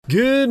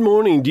Good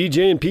morning,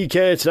 DJ and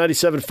PK. It's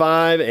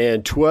 97.5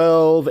 and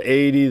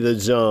 1280 The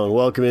Zone.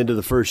 Welcome into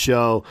the first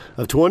show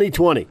of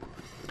 2020.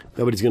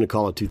 Nobody's going to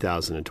call it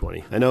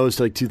 2020. I know it's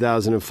like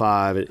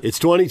 2005. It's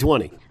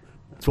 2020.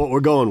 That's what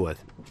we're going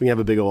with. We can have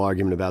a big old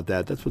argument about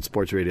that. That's what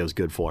sports radio is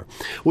good for.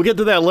 We'll get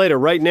to that later.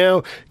 Right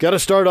now, got to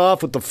start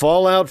off with the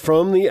fallout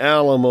from the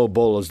Alamo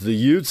Bowl as the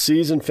youth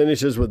season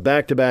finishes with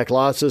back-to-back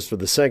losses for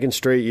the second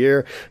straight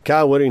year.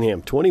 Kyle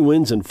Whittingham, 20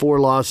 wins and 4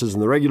 losses in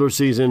the regular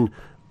season,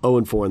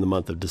 0-4 in the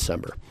month of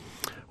December.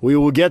 We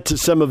will get to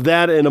some of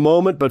that in a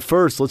moment, but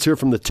first, let's hear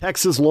from the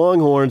Texas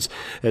Longhorns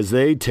as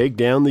they take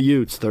down the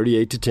Utes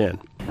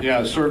 38-10.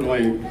 Yeah,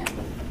 certainly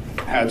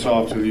hats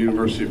off to the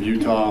University of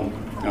Utah.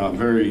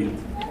 Very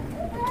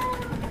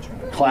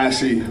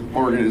classy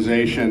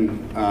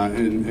organization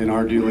in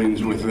our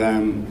dealings with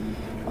them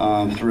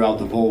throughout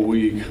the bowl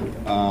week.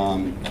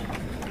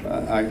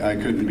 I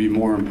couldn't be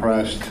more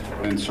impressed,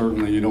 and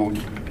certainly you don't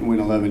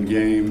win 11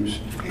 games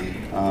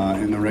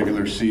in the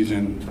regular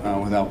season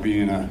without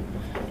being an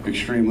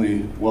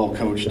extremely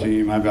well-coached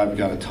team. I've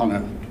got a ton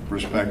of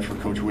respect for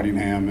Coach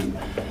Whittingham and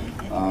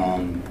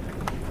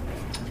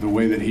the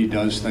way that he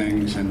does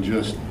things, and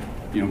just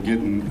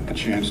getting a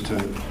chance to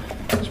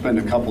spend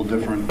a couple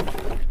different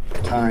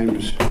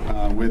times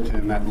with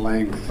him at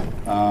length.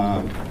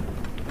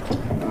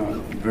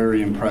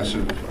 Very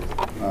impressive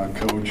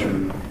coach,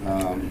 and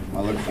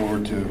I look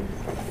forward to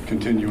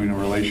continuing a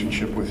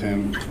relationship with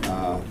him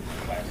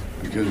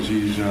because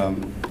he's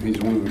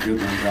one of the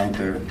good ones out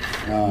there.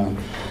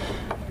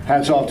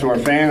 Hats off to our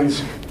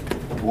fans.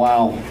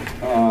 Wow,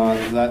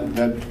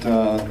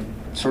 that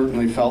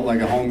certainly felt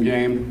like a home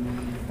game,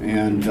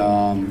 and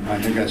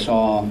I think I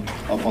saw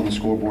up on the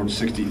scoreboard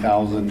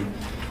 60,000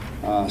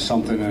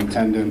 something in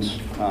attendance.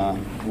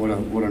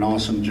 What an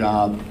awesome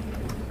job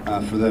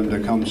for them to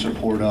come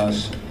support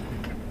us.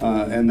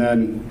 And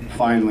then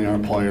finally our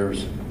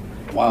players.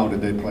 Wow,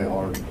 did they play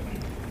hard.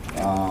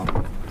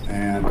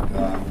 And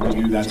we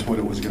knew that's what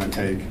it was going to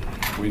take.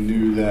 We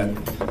knew that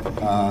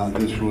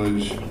this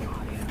was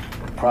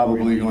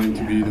probably going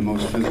to be the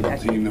most physical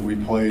team that we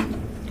played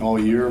all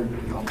year.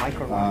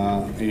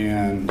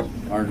 And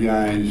our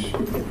guys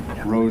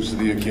rose to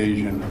the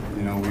occasion.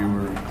 We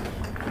were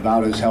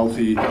about as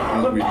healthy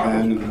as we've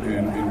been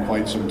in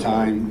quite some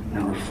time.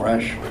 We were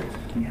fresh.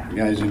 The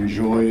guys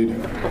enjoyed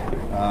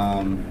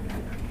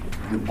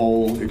the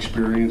bowl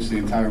experience the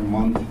entire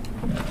month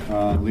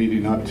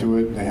leading up to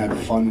it. They had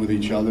fun with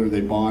each other.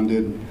 They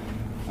bonded,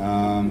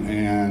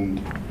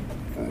 and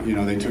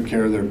they took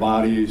care of their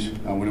bodies.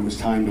 When it was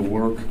time to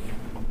work,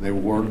 they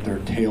worked their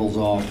tails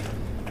off.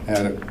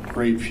 Had a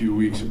great few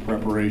weeks of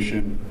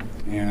preparation,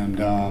 and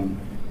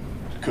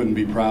couldn't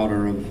be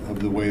prouder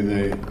of the way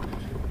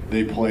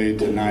they played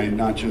tonight,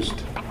 not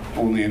just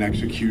only in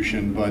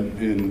execution, but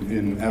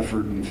in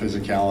effort and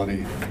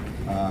physicality.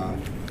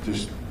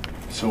 Just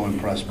so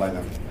impressed by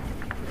them.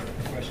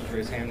 Question,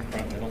 raise hand,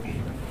 front, middle.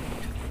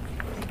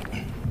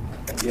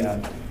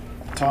 Yeah,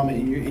 Tom,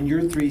 in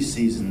your 3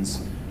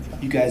 seasons,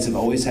 you guys have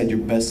always had your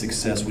best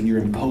success when you're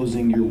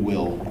imposing your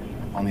will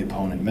on the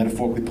opponent,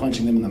 metaphorically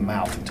punching them in the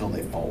mouth until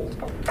they fold.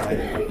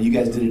 Right? You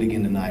guys did it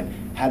again tonight.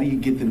 How do you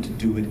get them to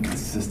do it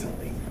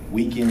consistently,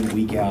 week in,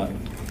 week out,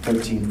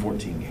 13,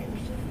 14 games?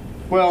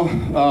 Well,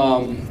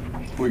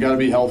 we got to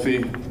be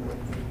healthy.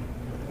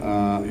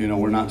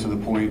 We're not to the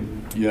point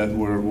yet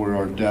where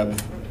our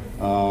depth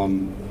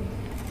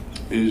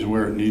is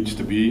where it needs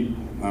to be.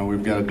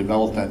 We've got to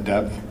develop that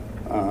depth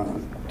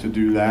to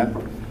do that,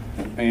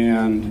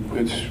 and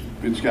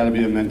it's got to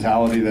be a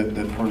mentality that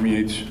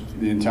permeates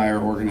the entire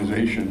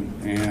organization,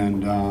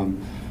 and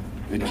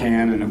it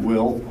can and it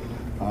will.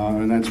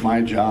 And that's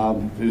my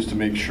job, is to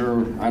make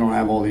sure I don't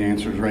have all the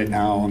answers right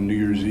now on New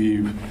Year's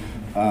Eve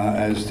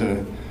as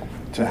to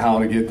how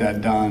to get that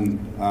done,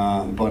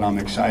 but I'm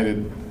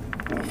excited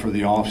for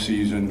the off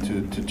season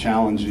to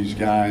challenge these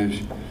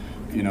guys,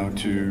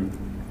 to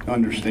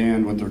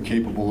understand what they're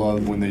capable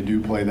of when they do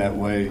play that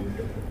way.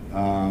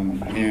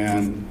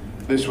 And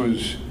this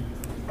was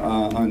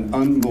an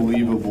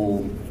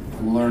unbelievable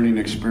learning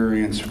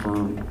experience for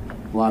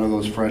a lot of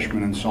those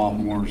freshmen and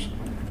sophomores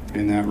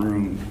in that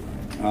room.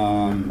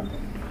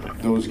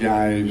 Those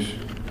guys,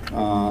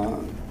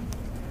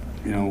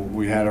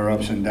 we had our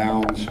ups and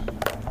downs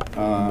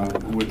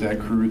with that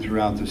crew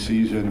throughout the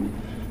season,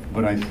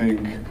 but I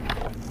think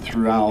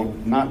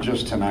throughout, not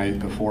just tonight,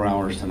 the 4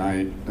 hours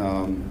tonight,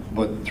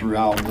 but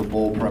throughout the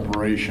bowl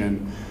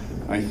preparation,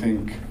 I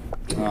think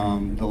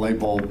the light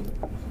bulb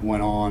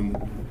went on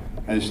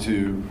as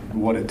to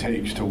what it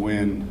takes to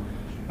win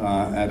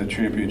at a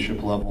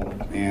championship level,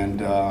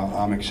 and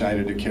I'm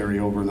excited to carry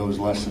over those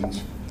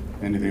lessons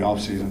into the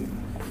offseason.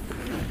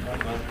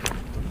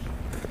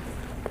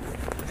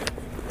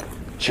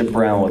 Chip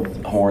Brown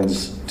with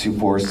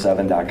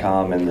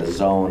Horns247.com and The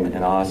Zone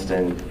in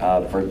Austin.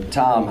 For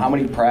Tom, how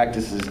many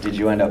practices did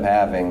you end up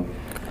having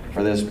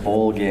for this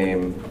bowl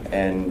game,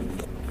 and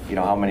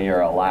how many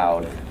are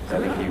allowed? I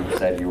think you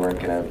said you weren't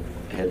going to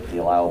hit the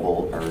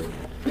allowable or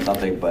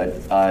something, but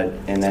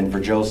and then for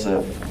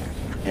Joseph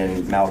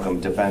and Malcolm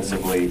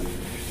defensively,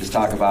 just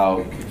talk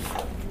about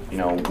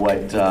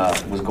what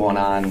was going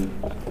on.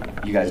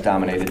 You guys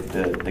dominated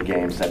the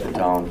game, set the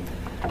tone.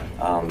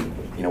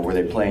 Were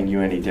they playing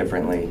you any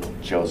differently,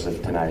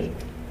 Joseph, tonight?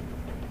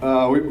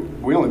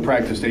 We only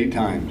practiced 8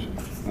 times.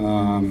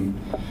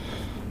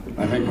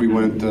 I think we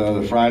went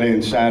the Friday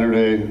and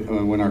Saturday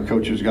when our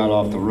coaches got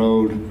off the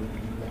road,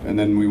 and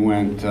then we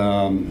went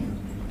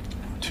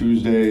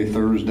Tuesday,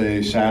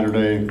 Thursday,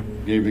 Saturday,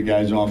 gave the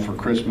guys off for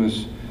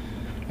Christmas,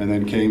 and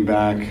then came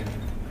back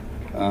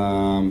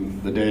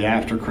the day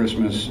after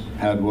Christmas,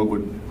 had what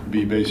would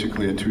be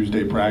basically a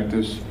Tuesday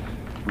practice.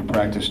 We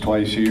practiced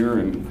twice here,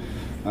 and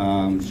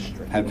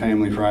had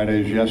Family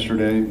Fridays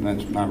yesterday.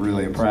 That's not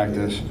really a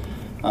practice.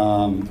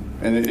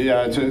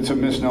 It's a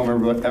misnomer.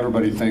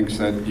 Everybody thinks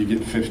that you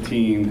get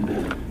 15,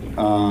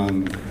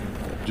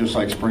 just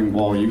like spring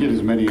ball. You get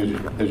as many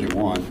as you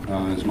want,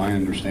 is my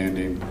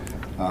understanding.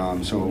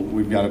 So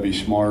we've got to be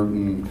smart,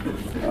 and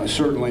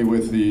certainly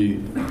with the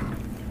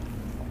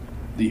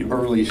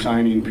early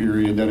signing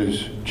period, that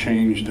has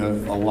changed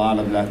a lot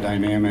of that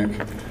dynamic.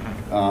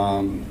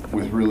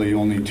 With really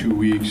only 2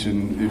 weeks,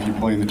 and if you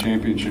play in the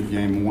championship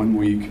game 1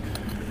 week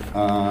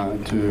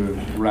to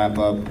wrap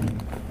up,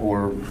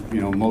 or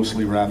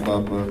mostly wrap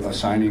up a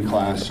signing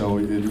class, so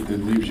it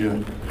leaves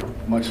you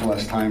much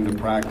less time to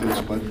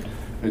practice. But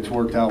it's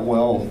worked out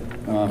well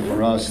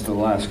for us the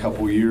last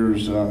couple of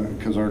years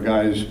because our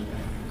guys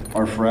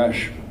are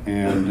fresh,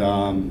 and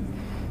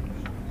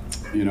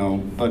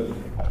but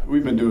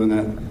we've been doing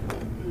that.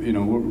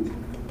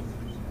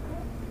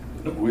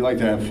 We like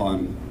to have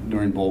fun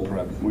during bowl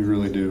prep. We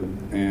really do.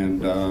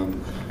 And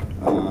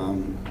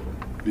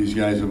these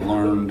guys have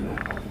learned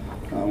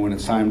when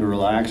it's time to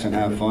relax and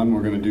have fun,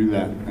 we're going to do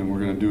that. And we're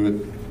going to do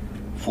it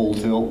full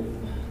tilt.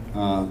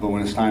 But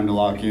when it's time to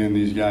lock in,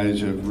 these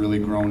guys have really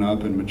grown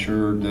up and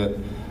matured that,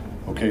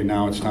 okay,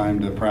 now it's time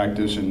to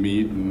practice and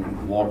meet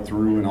and walk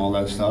through and all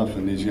that stuff.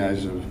 And these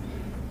guys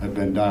have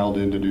been dialed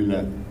in to do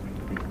that.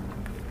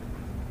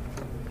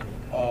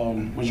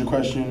 Was your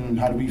question,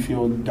 how do we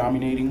feel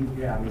dominating?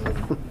 Yeah.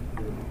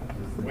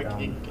 Wait,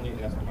 can you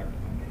ask the mic?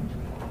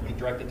 Can you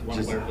direct it to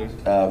one player,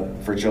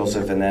 please? For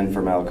Joseph and then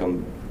for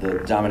Malcolm, the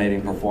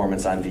dominating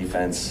performance on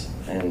defense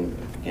and,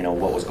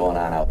 what was going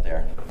on out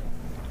there.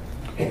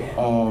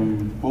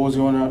 What was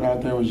going on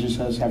out there was just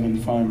us having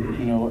fun,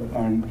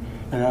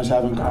 and us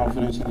having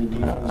confidence in the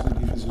defense. The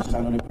defense,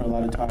 I know they put a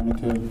lot of time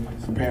into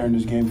preparing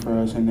this game for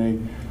us, and they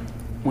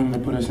wanted to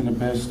put us in the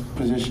best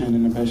position,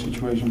 in the best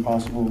situation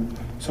possible.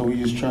 So we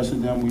just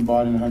trusted them, we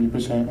bought in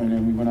 100%, and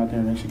then we went out there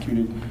and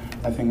executed.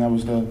 I think that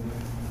was the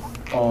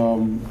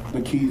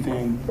key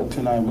thing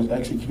tonight, was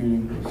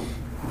executing.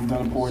 We've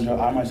done a poor job.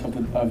 I myself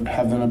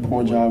have done a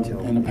poor job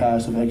in the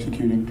past of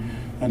executing,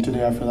 and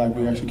today I feel like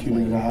we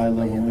executed at a high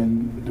level,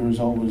 and the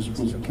result was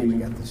pleasing. You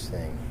got this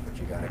thing, but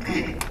you got to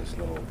come up with this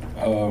little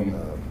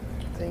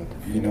thing.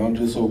 I'm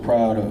just so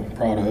proud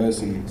of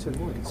us and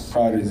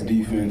proud of this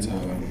defense.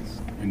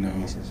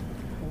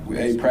 With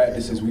 8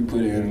 practices, we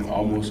put in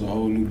almost a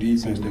whole new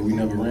defense that we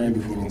never ran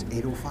before.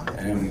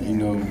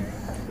 And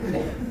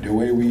the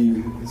way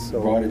we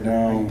brought it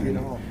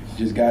down,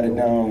 just got it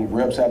down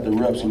reps after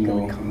reps,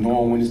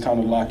 knowing when it's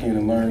time to lock in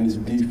and learn this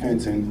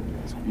defense. And,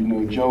 me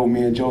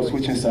and Joe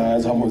switching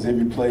sides almost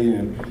every play,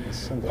 and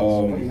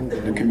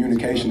the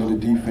communication of the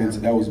defense,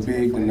 that was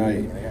big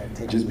tonight.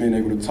 Just being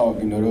able to talk,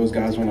 those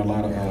guys run a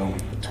lot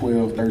of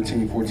 12,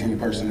 13, 14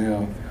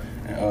 personnel.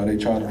 They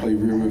tried to play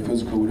real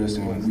physical with us,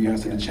 and we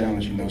answered the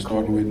challenge,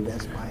 starting with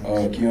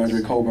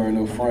Keandre Coburn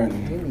up front,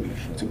 and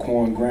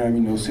Taquan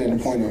Graham, setting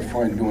the point up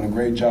front, doing a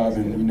great job,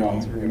 and,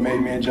 it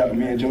made me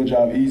and Joe's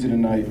job easy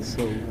tonight.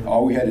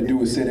 All we had to do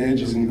was set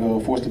edges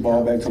and force the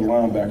ball back to the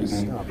linebackers,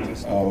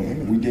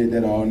 and we did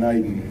that all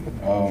night.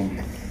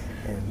 And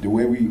the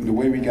way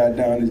we got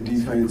down this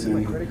defense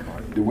and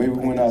the way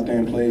we went out there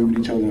and played with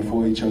each other and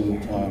for each other,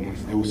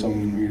 it was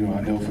something,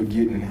 I never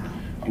forget. And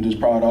I'm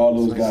just proud of all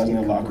those guys in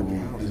that locker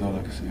room, is all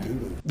I can say.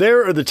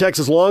 There are the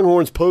Texas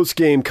Longhorns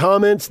post-game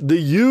comments. The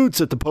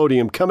Utes at the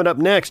podium coming up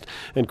next.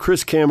 And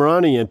Chris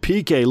Camerani and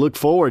PK look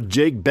forward.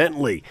 Jake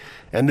Bentley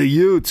and the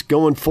Utes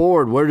going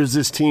forward. Where does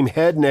this team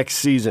head next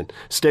season?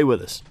 Stay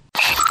with us.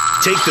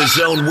 Take the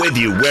Zone with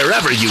you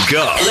wherever you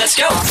go. Let's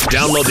go.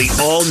 Download the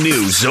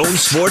all-new Zone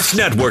Sports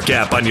Network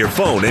app on your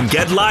phone and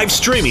get live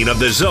streaming of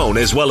the Zone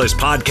as well as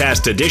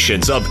podcast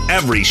editions of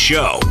every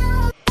show.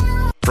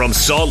 From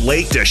Salt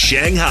Lake to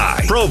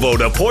Shanghai, Provo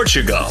to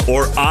Portugal,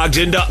 or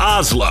Ogden to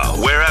Oslo,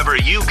 wherever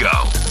you go,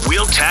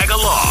 we'll tag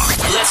along.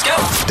 Let's go.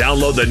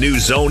 Download the new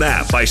Zone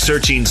app by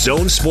searching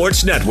Zone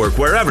Sports Network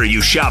wherever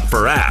you shop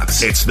for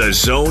apps. It's the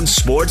Zone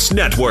Sports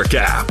Network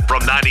app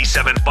from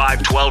 97.5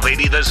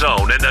 1280 The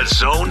Zone and the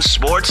Zone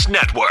Sports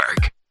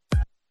Network.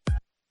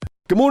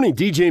 Good morning,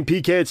 DJ and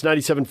PK. It's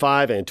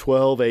 97.5 and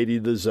 1280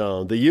 The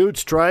Zone. The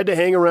Utes tried to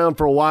hang around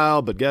for a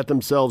while, but got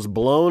themselves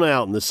blown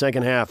out in the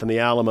second half in the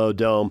Alamo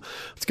Dome.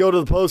 Let's go to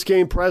the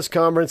post-game press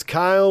conference.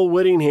 Kyle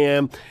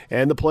Whittingham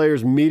and the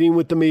players meeting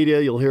with the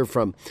media. You'll hear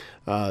from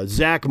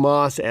Zach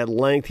Moss at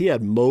length. He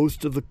had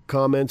most of the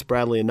comments.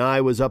 Bradley and I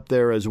was up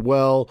there as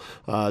well.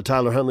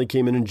 Tyler Huntley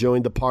came in and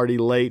joined the party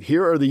late.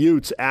 Here are the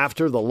Utes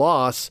after the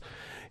loss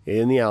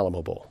in the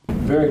Alamo Bowl.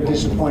 Very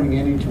disappointing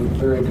ending to a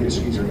very good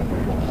season.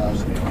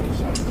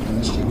 And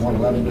this team won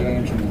 11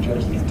 games and we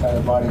judged the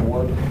entire body of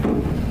work.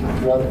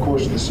 Throughout the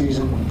course of the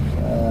season,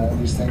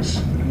 these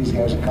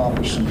guys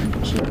accomplished some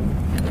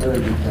very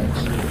good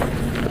things.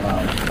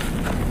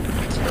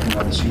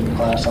 The senior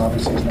class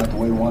obviously is not the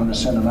way we wanted to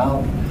send them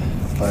out,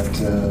 but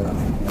the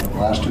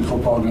last two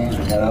football games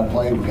we got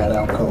outplayed, we got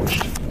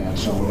outcoached. And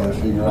so we got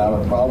to figure out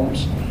our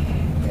problems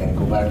and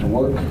go back to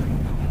work.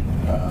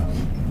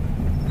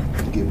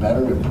 Get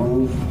better,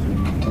 improve,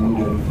 and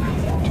continue to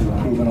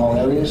improve in all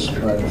areas,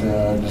 but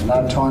does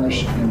not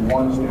tarnish in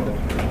one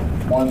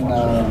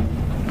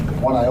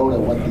iota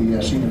what the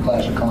senior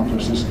class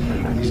accomplished.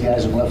 These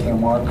guys have left their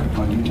mark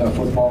on Utah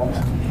football.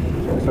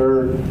 The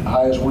third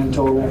highest win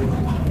total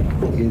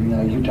in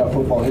Utah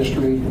football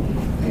history,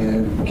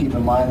 and keep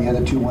in mind the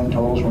other two win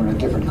totals were in a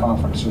different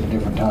conference at a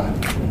different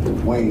time.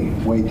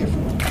 Way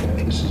different.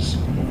 This is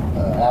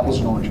apples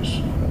and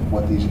oranges,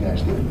 what these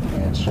guys did.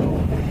 And so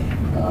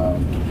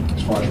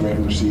as far as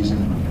regular season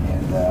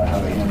and how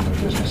they handle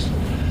their business.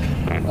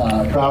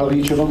 Proud of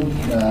each of them.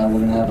 We're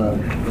going to have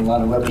a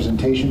lot of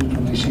representation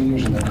from these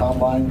seniors in the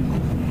combine,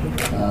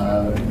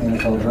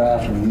 NFL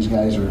draft. I mean, these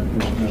guys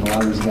there's a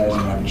lot of these guys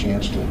that have a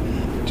chance to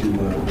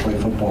play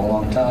football a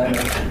long time.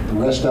 The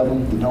rest of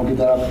them that don't get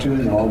that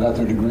opportunity, they've all got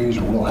their degrees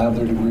or will have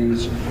their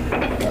degrees.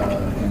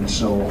 And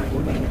so,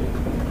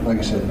 like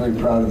I said, very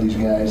proud of these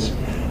guys.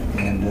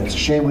 And it's a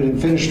shame we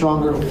didn't finish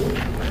stronger.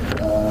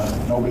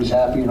 Nobody's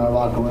happy in our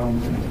locker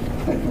room.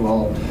 We're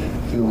all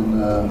feeling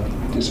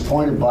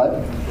disappointed,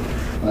 but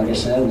like I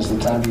said, it's the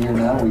time of year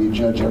now where you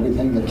judge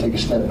everything. You take a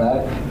step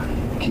back,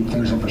 keep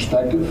things in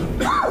perspective,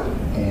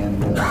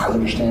 and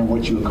understand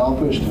what you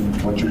accomplished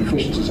and what your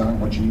deficiencies are and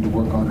what you need to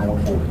work on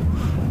going forward.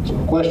 So,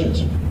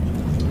 questions?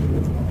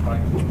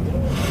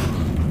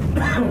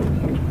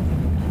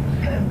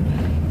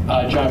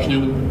 Josh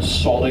Newman,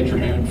 Salt Lake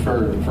Tribune,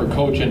 for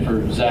Coach and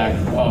for Zach.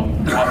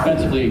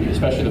 Offensively,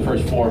 especially the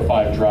first 4 or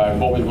 5 drives,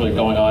 what was really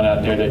going on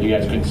out there that you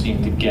guys couldn't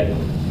seem to get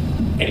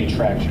any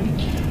traction?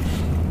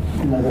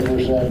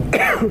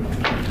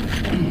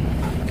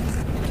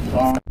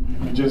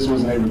 We just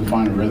wasn't able to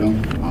find a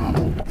rhythm.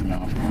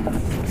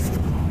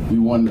 We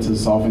wanted to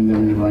soften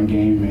them in the run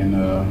game and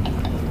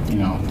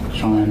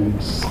try and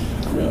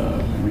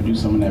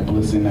reduce some of that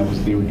blitzing that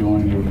they were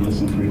doing. They were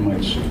blitzing pretty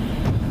much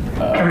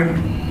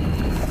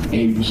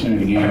 80% of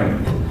the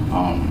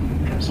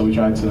game. So we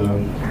tried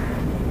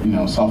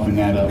to, soften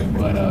that up,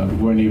 but we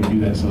weren't able to do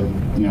that. So,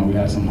 we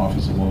had some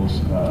offensive woes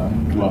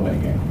throughout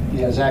that game.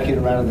 Yeah, Zach hit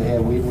it right on the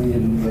head. We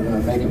didn't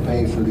make them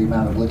pay for the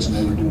amount of blitzing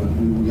they were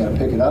doing. We got to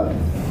pick it up,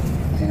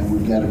 and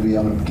we've got to be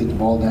able to get the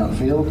ball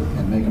downfield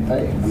and make them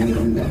pay. We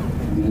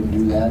didn't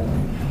do that.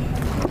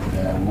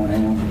 We weren't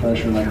handling the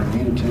pressure like we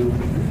needed to.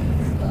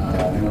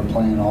 They were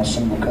playing all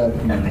single cut.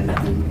 The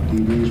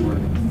DBs were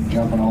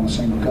jumping all the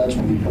single cuts.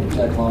 When we put the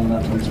tech long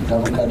enough to get some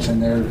double cuts in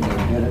there,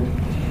 they did it.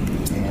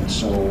 And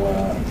so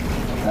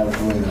that was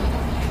really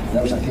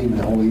that was the theme of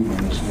the whole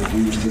evening. Was that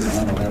we just didn't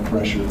handle that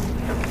pressure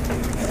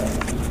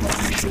like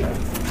we should have.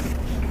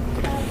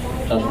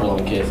 Josh Furlong,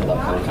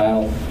 KSL.com.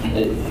 Kyle,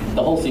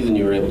 the whole season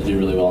you were able to do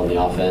really well on the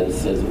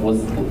offense.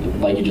 Was,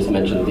 like you just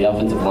mentioned, the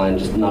offensive line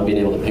just not being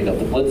able to pick up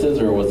the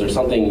blitzes, or was there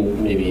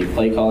something maybe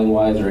play calling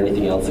wise or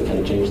anything else that kind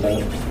of changed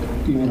that?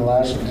 You mean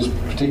this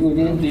particular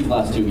game? The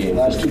last 2 games.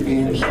 Last 2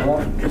 games.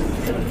 Well,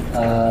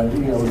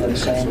 we got the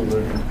same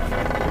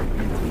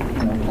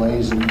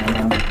plays and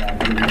back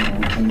we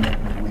can make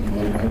a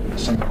little bit of the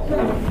same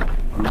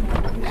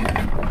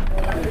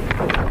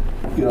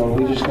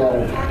we just got to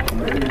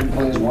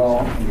play as well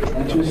in the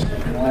trenches in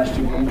the last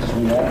 2 games as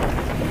we have,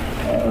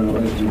 or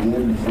as we did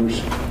in the first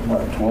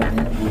 12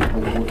 games. We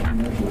played 14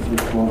 games. For the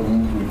first 12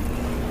 games,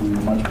 we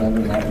were much better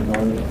in that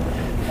regard.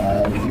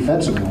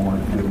 Defensively, we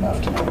weren't good enough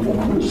to. It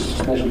was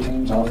special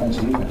teams, offense,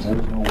 defense. There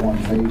was no one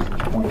phase to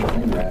point your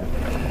finger at.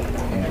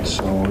 And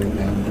so,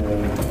 and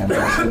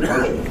that's the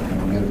coaching. And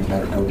we got to be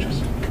better coaches.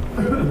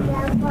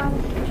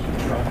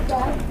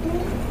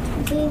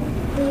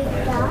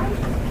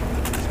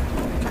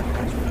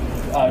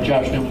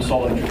 Josh Newman,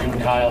 Salt Lake Tribune.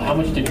 Kyle, how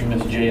much did you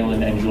miss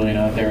Jalen and Julian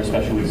out there,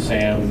 especially with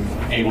Sam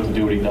able to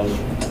do what he does?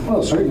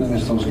 Well, certainly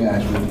miss those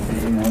guys, but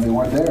they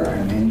weren't there,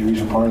 and the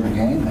injuries are part of the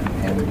game,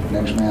 and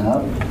next man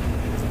up.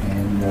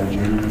 And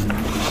Jalen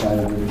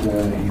decided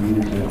that he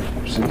needed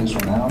to sit this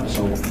one out.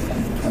 So,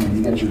 I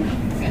mean,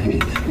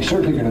 you're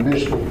certainly going to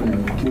miss 2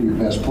 of your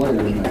best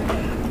players,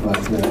 but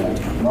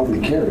nobody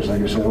cares.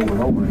 Like I said over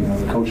and over,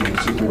 the coaches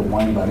that sit there and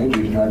whine about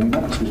injuries drive me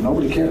nuts because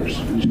nobody cares.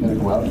 You just got to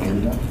go out and get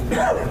it done.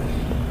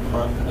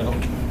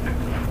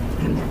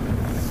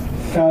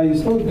 You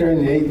spoke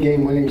during the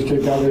 8-game winning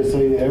streak.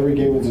 Obviously, every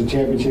game was a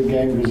championship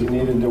game because you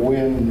needed to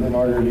win in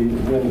order to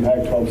win the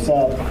Pac-12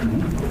 South.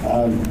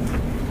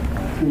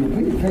 Can you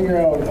put your finger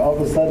out all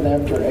of a sudden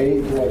after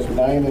 8,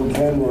 9 and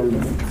 10 were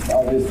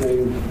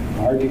obviously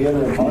hard to get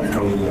or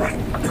impossible to get?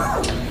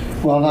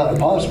 Well, not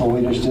impossible.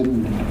 We just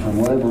didn't, for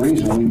whatever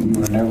reason, we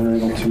were never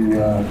able to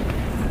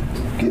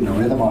get in a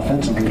rhythm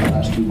offensively the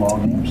last 2 ball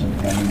games, and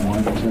we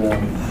weren't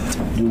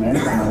doing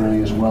anything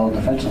really as well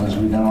defensively as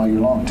we've done all year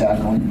long,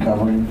 tackling,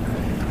 covering,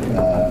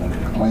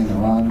 playing the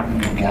run,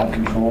 gap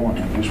control,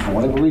 and just for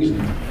whatever reason,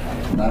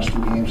 the last 2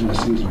 games of the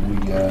season,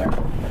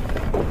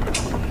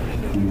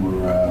 we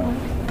were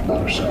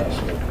not ourselves.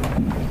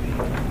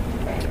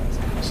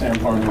 Sam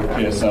Parker with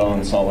PSL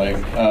in Salt Lake.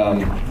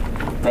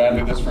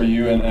 Bradley, this for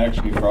you, and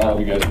actually for all of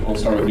you guys. We'll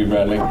start with you,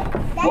 Bradley.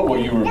 What will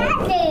you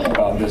remember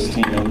about this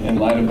team in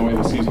light of the way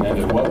the season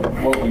ended? What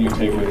will you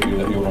take with you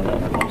that you'll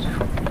remember most?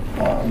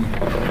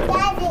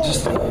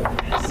 Just the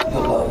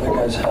love the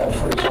guys have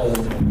for each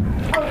other.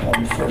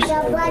 First,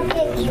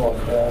 just walk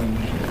around,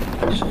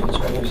 shake each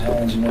other's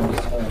hands.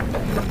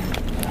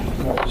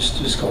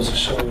 Just goes to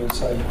show you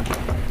it's like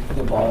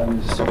the bond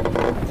is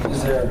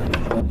there.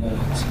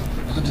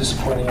 It's a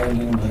disappointing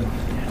ending, but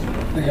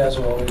the guys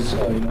will always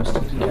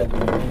stick together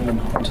even in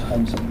hard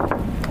times.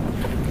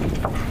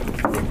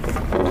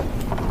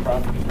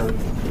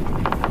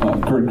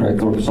 Kurt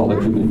Craigthorpe, Salt Lake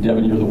Tribune.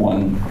 Devin, you're the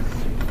one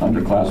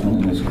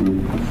underclassman in this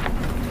group.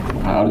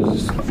 How does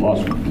this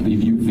loss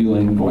leave you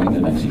feeling going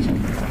into next season?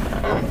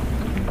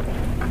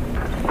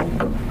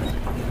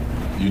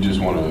 You just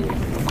want to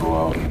go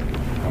out.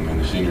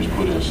 The seniors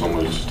put in so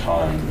much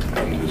time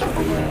into this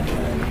program,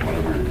 and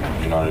whenever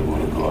you're not able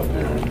to go out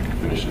there and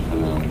finish it for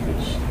them,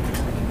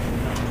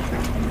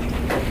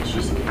 it's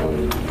just a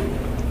failure.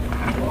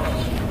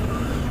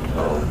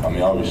 So,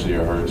 obviously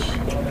it hurts,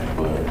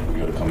 but we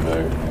got to come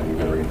back and we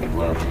got to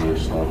learn from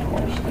this stuff, from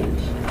our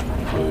mistakes.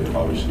 But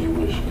obviously you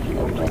wish we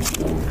don't do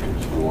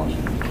because we want you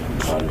to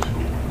try this.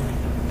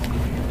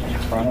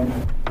 Brian?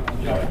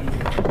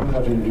 I'm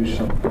about to introduce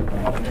something.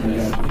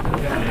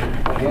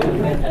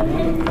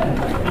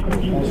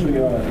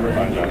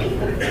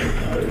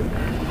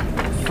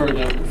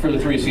 For the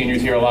 3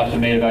 seniors here, a lot's been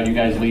made about you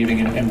guys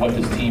leaving and what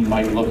this team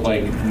might look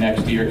like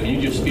next year. Can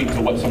you just speak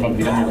to what some of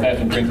the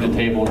underclassmen bring to the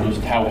table and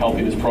just how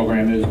healthy this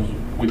program is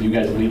with you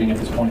guys leaving at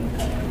this point?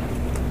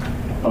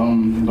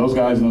 Those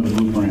guys know the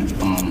blueprint,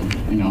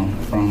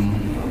 from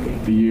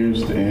the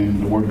years and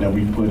the work that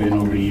we've put in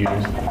over the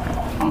years.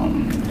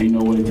 They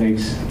know what it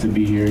takes to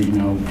be here,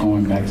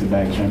 going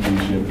back-to-back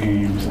championship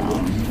games,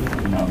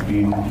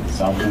 being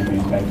South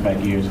champions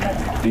back-to-back years.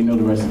 They know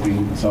the recipe,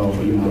 so,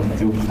 it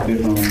was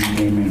different when we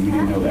came in, we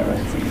didn't know that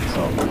recipe.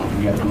 So,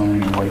 we got to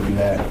learn and work through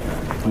that.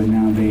 But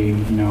now they,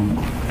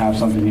 have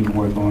something they can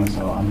work on,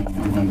 so, I'm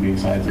going to be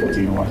excited to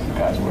continue to watch the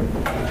guys work.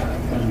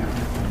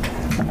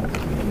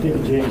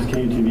 David James,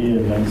 KUTV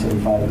at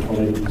 975 at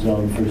 1280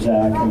 Zone for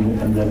Zach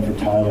and then for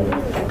Tyler.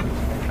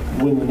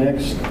 When the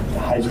next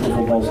high school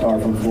football star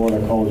from Florida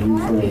calls you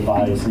for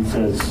advice and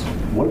says,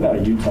 what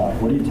about Utah?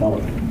 What do you tell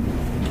him?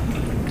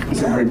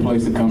 It's a great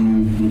place to come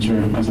and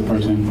mature as a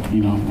person, on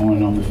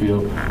and off the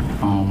field.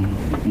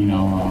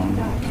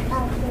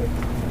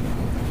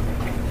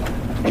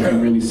 If you're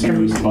really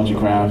serious about your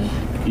craft,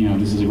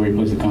 this is a great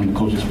place to come. The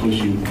coaches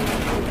push you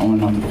on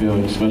and off the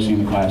field, especially in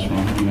the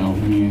classroom.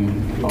 Me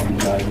and all the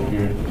guys up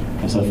here,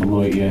 except for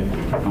Lloyd yet,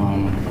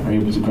 are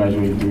able to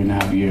graduate in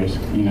 3.5 years,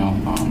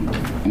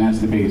 and that's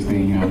the biggest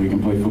thing. We can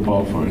play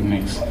football for the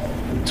next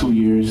 2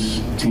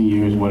 years, 10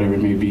 years, whatever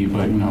it may be,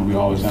 but we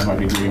always have our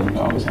degree and we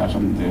always have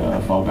something to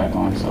fall back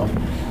on. So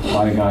a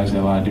lot of guys at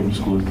a lot of different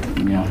schools,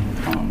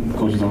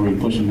 coaches don't really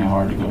push them that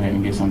hard to go ahead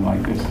and get something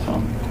like this.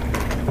 So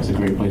it's a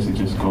great place to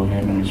just go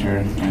ahead and mature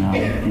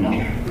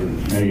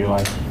and better your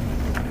life.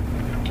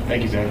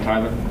 Thank you, Zach.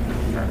 Tyler?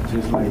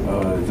 Just like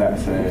Zach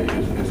said,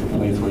 it's a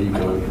place where you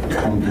could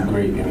come be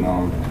great and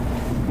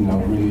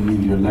really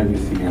leave your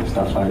legacy and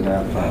stuff like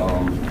that.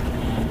 But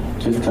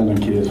just telling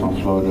kids from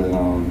Florida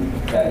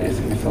that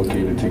it's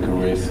okay to take a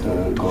risk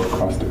to go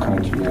across the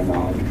country and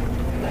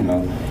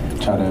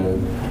try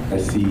to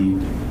see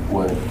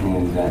what me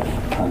and Zach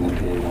kind of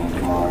did on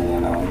Damari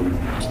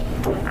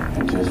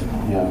and just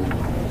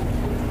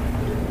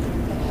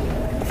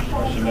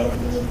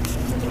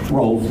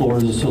Raul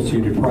Flores,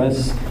 Associated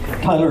Press.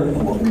 Tyler,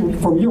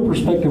 from your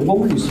perspective, what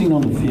were you seeing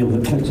on the field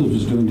that Texas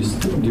was doing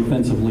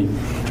defensively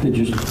that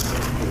just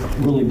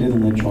really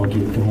didn't let y'all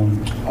get going?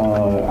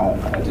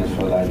 I just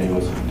felt like they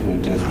were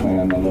just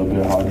playing a little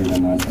bit harder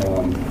than us.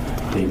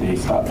 They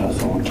stopped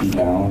us on key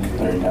downs,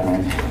 3rd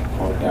downs,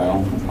 4th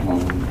down.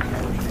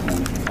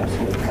 And that's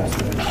what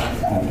happened.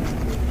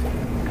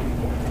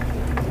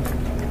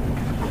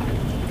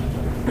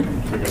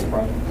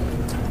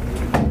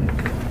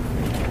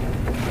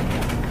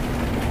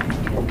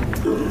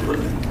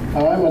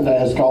 I'm going to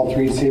ask all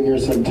 3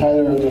 seniors, and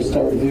Tyler, I'll just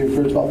start with you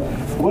first of all.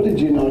 What did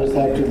you notice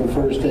after the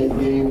first 8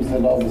 games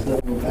that all of a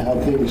sudden how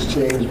things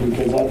changed?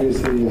 Because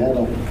obviously you had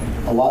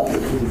a lot to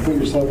put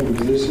yourself in a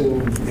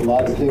position, a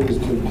lot of things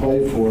to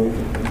play for.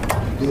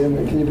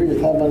 Dan, can you put your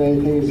time on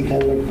anything as you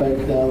kind of look back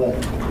now that?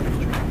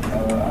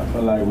 I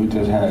feel like we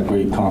just had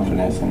great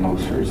confidence in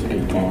those first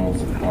 8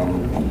 games.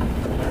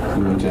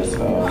 We were just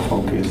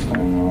focused,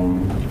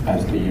 and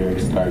as the year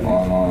started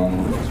going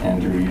on,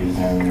 injuries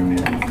and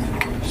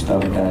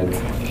stuff that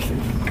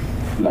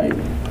like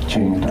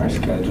changed our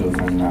schedules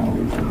and how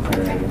we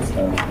prepared and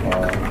stuff.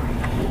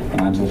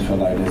 And I just feel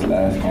like this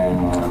last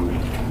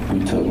game,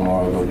 we took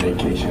more of a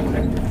vacation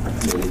than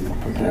really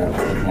prepared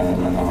for the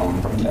game, and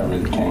that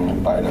really came to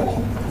bite us.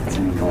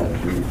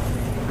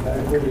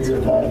 What are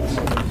your thoughts?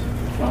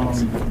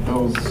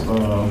 Those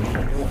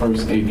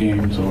first 8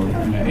 games, or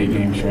in that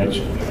 8-game stretch,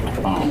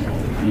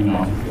 you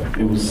know,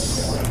 it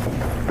was,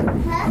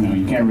 you know,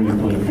 you can't really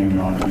put a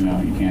finger on it. You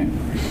know, you can't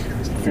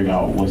figure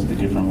out what's the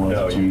difference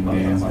was between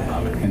then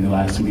and the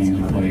last 2 games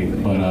we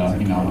played. But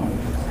you know,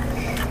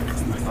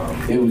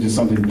 it was just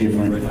something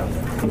different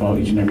about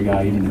each and every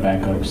guy, even the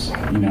backups.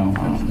 You know,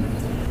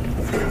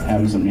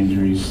 having some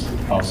injuries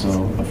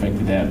also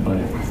affected that, but.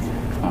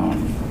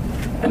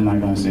 I'm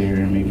not going to sit here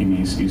and make any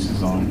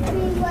excuses on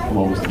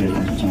what was the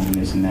difference between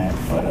this and that,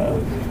 but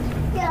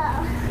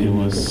it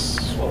was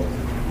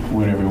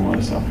whatever it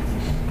was. So. I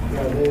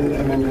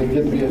mean, it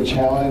get to be a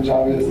challenge,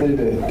 obviously,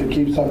 to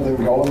keep something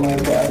going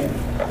like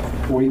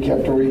that, week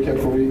after week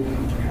after week.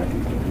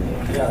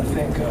 Yeah, I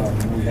think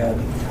we had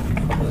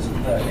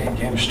that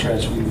 8-game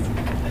stretch. We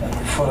had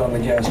our foot on the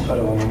gas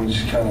pedal, and we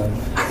just kind of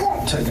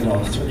took it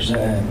off towards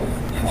the end.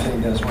 I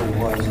think that's what it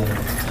was.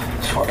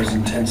 As far as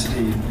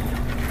intensity,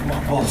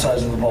 both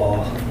sides of the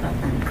ball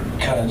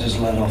kind of just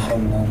let off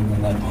on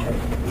that part.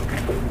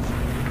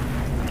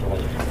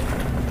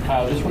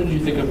 Kyle, just what did you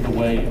think of the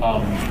way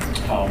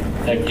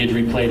that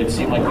Guidry played? It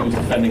seemed like he was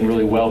defending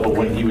really well, but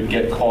when he would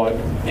get caught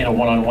in a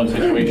one-on-one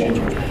situation,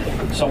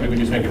 somebody would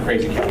just make a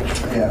crazy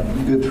catch. Yeah,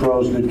 good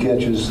throws, good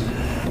catches.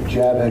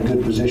 Jab had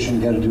good position.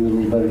 Got to do a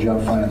little better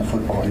job finding the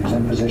football. He was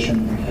in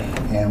position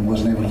and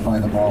wasn't able to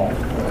find the ball 2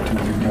 or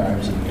 3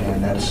 times,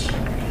 and that's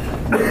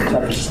the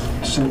toughest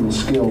single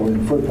skill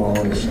in football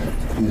is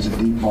a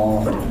deep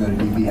ball that a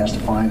DB has to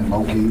find and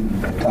locate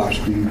and at top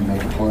speed and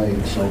make a play.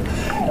 So,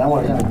 and I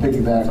want to kind of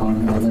piggyback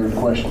on their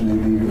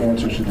question, the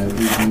answers to that,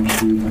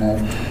 Steve, and that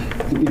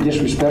it'd be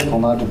disrespectful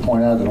not to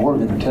point out that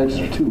Oregon and Texas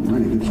are 2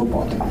 really good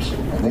football teams,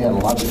 and they had a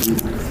lot to do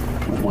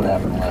with what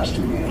happened in the last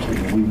 2 games.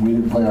 I mean, we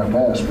didn't play our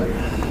best, but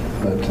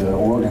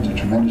Oregon's a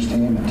tremendous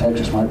team, and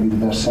Texas might be the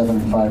best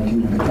 7-5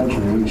 team in the country,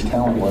 at least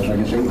talent-wise. I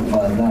guess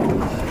 8-5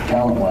 now,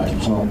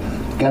 talent-wise. So,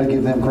 got to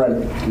give them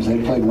credit because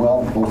they played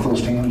well, both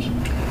those teams,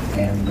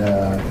 and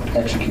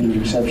executed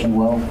exceptionally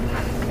well.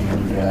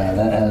 And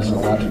that has a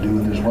lot to do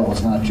with it as well.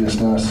 It's not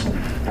just us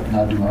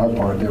not doing our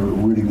part. They were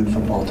really good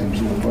football teams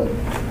that we played.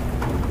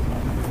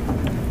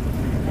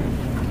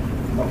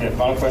 Okay,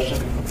 final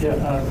question.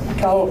 Yeah,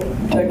 Kyle,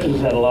 Texas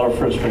had a lot of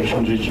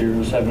frustrations this year,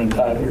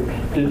 7-5 here.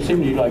 Did it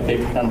seem to you like they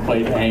kind of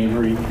played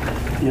angry,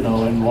 you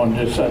know, and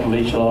wanted to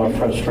unleash a lot of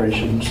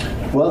frustrations?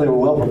 Well, they were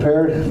well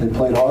prepared. They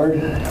played hard.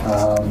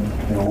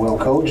 They were well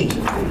coached.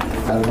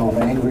 I don't know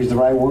if angry is the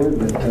right word,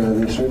 but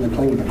they certainly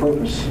played with a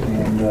purpose.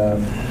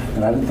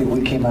 And I didn't think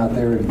we came out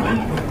there and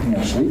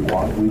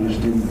sleepwalk. We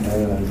just didn't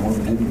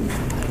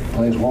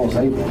play as well as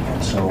they did.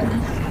 And so,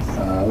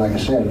 like I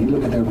said, you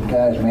look at their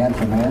guys man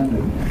for man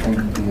and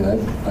think that,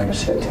 like I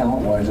said,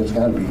 talent-wise, that's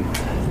got to be,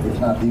 if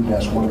not the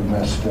best, one of the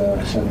best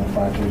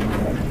 7-5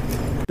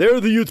 teams. There are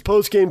the Utes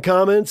post-game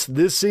comments.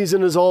 This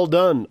season is all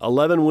done.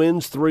 11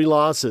 wins, 3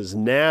 losses.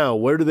 Now,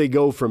 where do they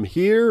go from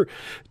here?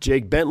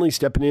 Jake Bentley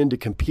stepping in to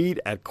compete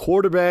at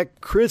quarterback.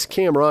 Chris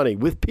Camerani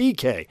with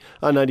PK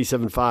on 97.5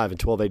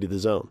 and 1280 The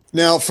Zone.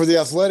 Now, for The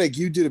Athletic,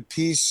 you did a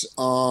piece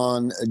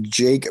on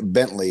Jake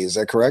Bentley. Is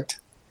that correct?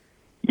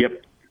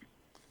 Yep.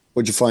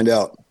 What'd you find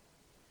out?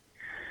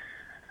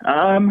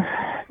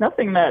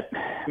 Nothing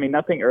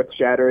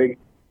earth-shattering.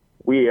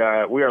 We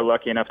are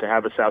lucky enough to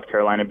have a South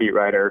Carolina beat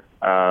writer,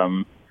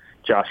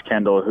 Josh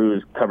Kendall,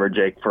 who's covered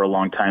Jake for a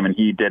long time, and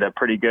he did a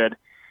pretty good,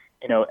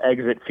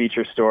 exit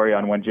feature story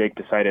on when Jake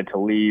decided to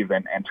leave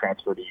and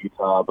transfer to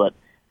Utah. But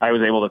I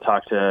was able to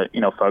talk to,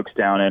 folks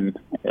down in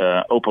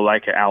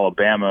Opelika,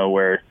 Alabama,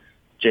 where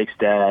Jake's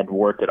dad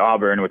worked at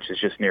Auburn, which is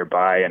just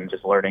nearby, and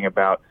just learning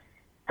about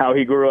how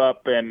he grew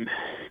up in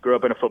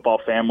a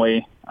football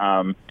family.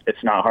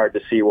 It's not hard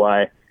to see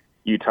why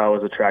Utah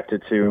was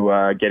attracted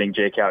to getting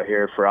Jake out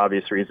here for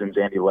obvious reasons.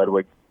 Andy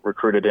Ledwig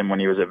recruited him when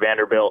he was at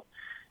Vanderbilt,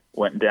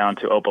 went down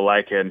to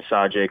Opelika and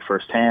saw Jake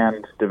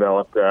firsthand,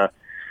 developed a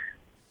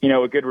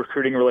good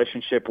recruiting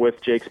relationship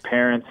with Jake's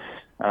parents.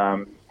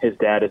 His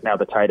dad is now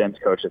the tight ends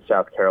coach at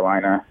South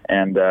Carolina.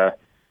 And,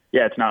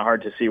 it's not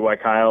hard to see why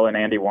Kyle and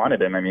Andy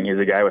wanted him. I mean, he's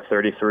a guy with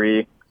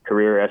 33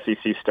 career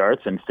SEC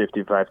starts and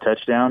 55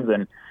 touchdowns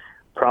and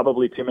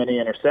probably too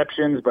many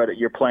interceptions, but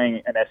you're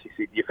playing an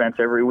SEC defense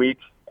every week.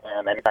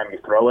 And anytime you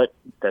throw it,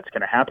 that's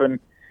going to happen.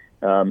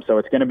 So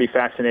it's going to be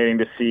fascinating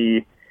to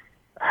see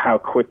how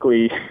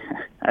quickly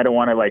 – I don't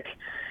want to,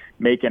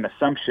 make an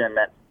assumption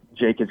that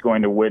Jake is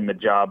going to win the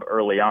job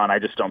early on. I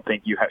just don't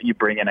think you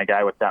bring in a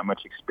guy with that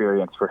much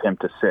experience for him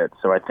to sit.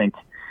 So I think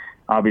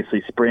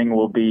obviously spring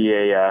will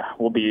be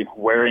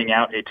wearing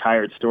out a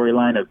tired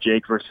storyline of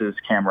Jake versus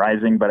Cam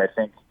Rising, but I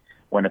think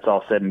when it's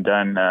all said and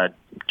done,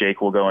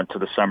 Jake will go into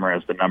the summer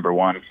as the number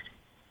one.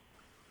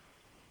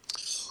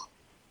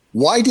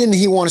 Why didn't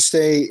he want to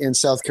stay in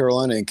South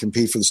Carolina and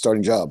compete for the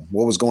starting job?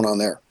 What was going on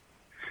there?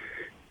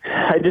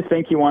 I just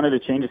think he wanted to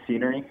change the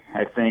scenery.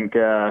 I think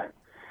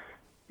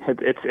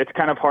it's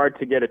kind of hard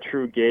to get a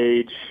true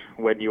gauge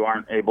when you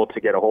aren't able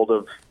to get a hold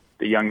of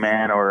the young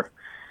man or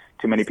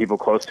too many people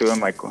close to him.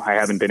 Like I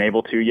haven't been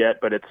able to yet,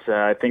 but it's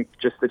I think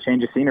just the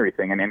change of scenery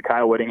thing. And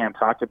Kyle Whittingham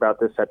talked about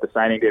this at the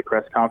signing day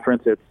press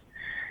conference. It's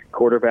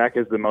quarterback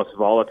is the most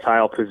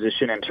volatile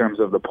position in terms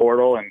of the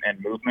portal and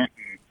movement.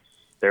 And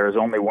there is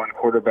only one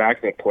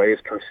quarterback that plays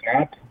per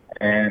snap,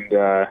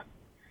 and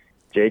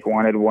Jake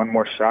wanted one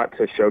more shot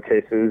to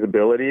showcase his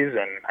abilities,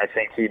 and I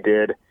think he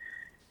did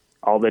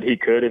all that he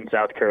could in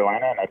South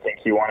Carolina, and I think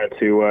he wanted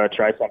to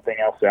try something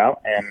else out,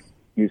 and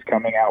he's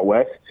coming out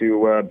west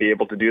to be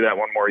able to do that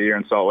one more year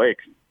in Salt Lake.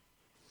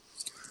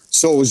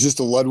 So it was just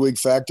a Ludwig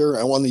factor,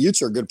 and the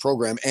Utes are a good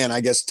program, and I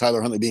guess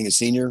Tyler Huntley being a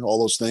senior, all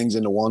those things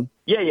into one?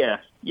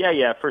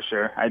 Yeah, for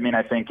sure. I mean,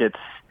 I think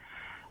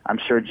I'm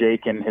sure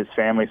Jake and his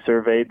family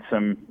surveyed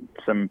some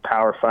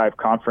Power 5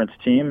 conference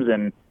teams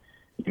and,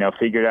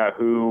 figured out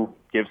who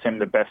gives him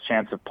the best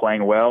chance of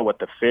playing well, what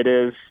the fit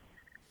is.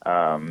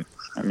 I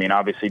mean,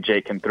 obviously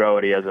Jake can throw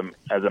it. He has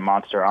a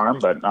monster arm,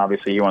 but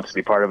obviously he wants to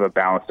be part of a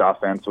balanced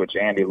offense, which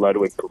Andy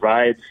Ludwig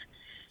provides.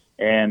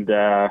 And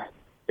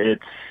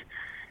it's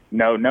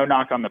no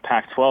knock on the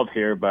Pac-12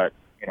 here, but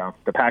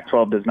the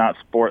Pac-12 does not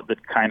sport the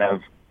kind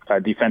of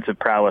defensive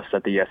prowess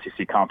that the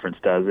SEC conference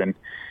does. And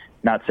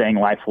not saying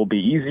life will be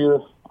easier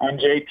on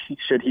Jake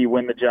should he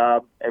win the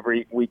job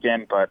every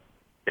weekend, but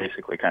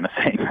basically kind of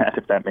saying that,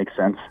 if that makes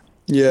sense.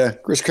 Yeah,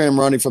 Chris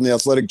Camrani from The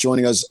Athletic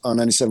joining us on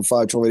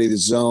 97.5, 1280 The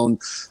Zone.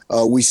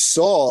 We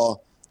saw,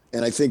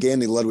 and I think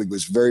Andy Ludwig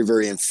was very,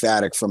 very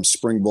emphatic from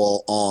spring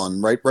ball on,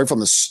 right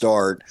from the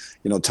start.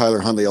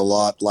 Tyler Huntley a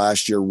lot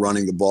last year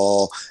running the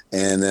ball,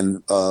 and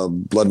then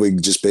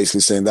Ludwig just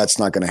basically saying that's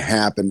not going to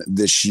happen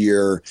this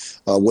year.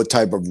 What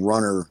type of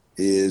runner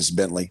is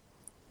Bentley?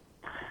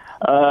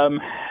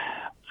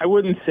 I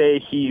wouldn't say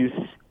he's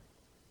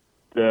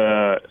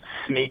the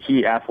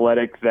sneaky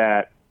athletic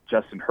that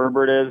Justin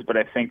Herbert is, but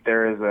I think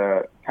there is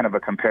a kind of a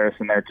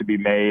comparison there to be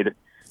made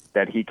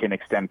that he can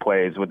extend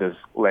plays with his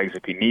legs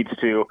if he needs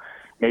to.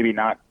 Maybe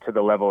not to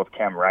the level of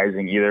Cam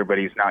Rising either, but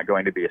he's not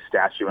going to be a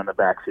statue in the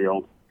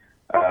backfield.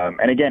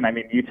 And again, I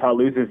mean, Utah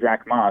loses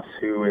Zach Moss,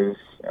 who is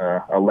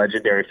a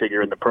legendary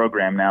figure in the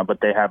program now, but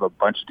they have a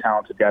bunch of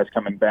talented guys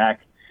coming back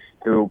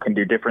who can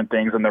do different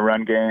things in the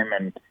run game.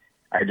 And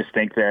I just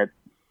think that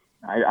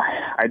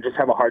I just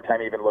have a hard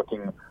time even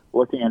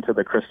looking into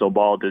the crystal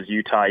ball. Does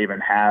Utah even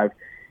have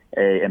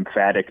a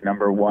emphatic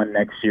number one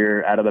next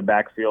year out of the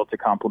backfield to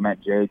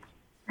complement Jake?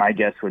 My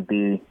guess would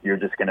be you're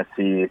just going to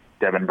see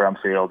Devin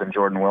Brumfield and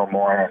Jordan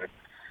Wilmore. And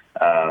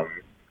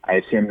I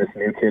assume this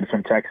new kid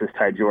from Texas,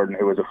 Ty Jordan,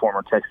 who was a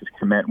former Texas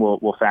commit,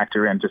 will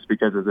factor in just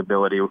because of his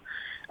ability in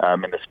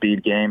the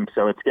speed game.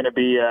 So it's going to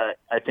be,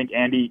 I think,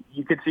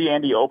 you could see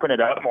Andy open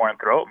it up more and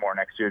throw it more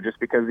next year just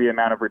because of the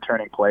amount of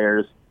returning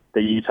players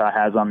that Utah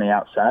has on the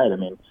outside. I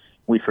mean,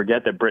 we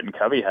forget that Britton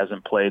Covey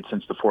hasn't played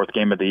since the fourth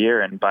game of the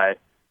year, and by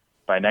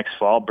next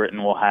fall,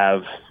 Britton will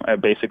have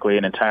basically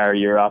an entire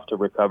year off to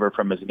recover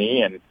from his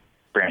knee, and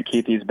Brant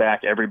Keithy's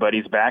back.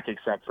 Everybody's back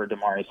except for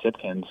Damari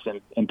Sipkins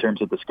in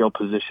terms of the skill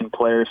position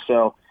players.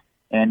 So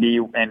Andy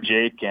and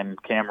Jake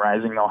and Cam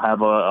Rising, they'll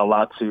have a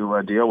lot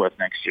to deal with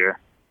next year.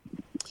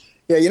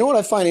 Yeah, you know what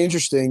I find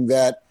interesting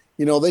that,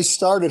 they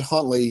started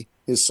Huntley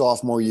his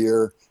sophomore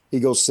year. He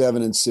goes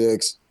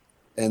 7-6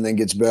 and then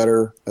gets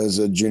better as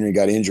a junior. He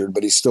got injured,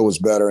 but he still was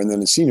better. And then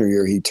his senior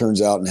year, he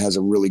turns out and has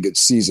a really good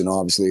season,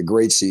 obviously a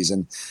great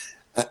season.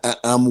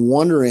 I'm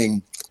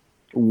wondering,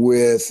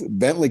 with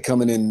Bentley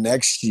coming in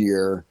next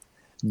year,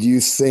 do you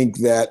think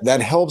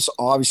that helps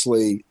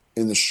obviously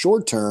in the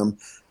short term,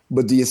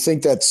 but do you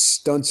think that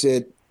stunts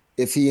it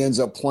if he ends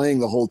up playing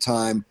the whole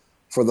time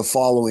for the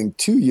following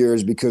 2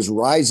 years, because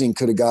Rising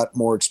could have got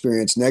more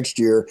experience next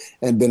year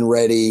and been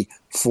ready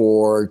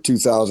for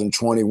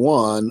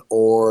 2021,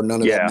 or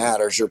none of that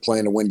matters? You're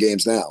playing to win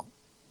games now.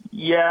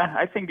 Yeah,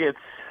 I think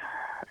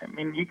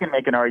you can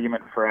make an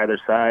argument for either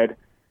side.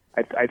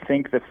 I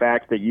think the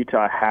fact that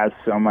Utah has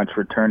so much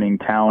returning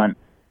talent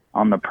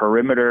on the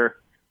perimeter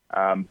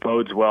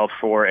bodes well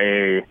for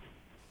a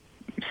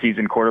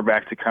seasoned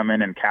quarterback to come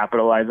in and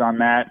capitalize on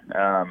that.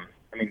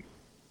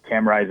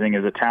 Cam Rising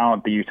is a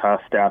talent. The Utah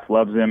staff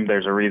loves him.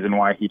 There's a reason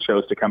why he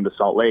chose to come to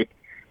Salt Lake.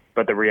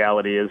 But the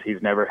reality is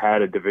he's never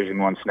had a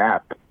Division I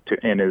snap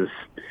in his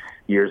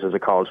years as a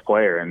college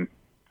player. And,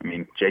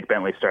 Jake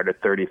Bentley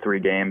started 33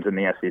 games in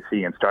the SEC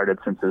and started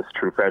since his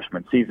true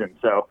freshman season.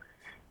 So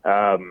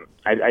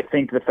I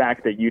think the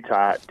fact that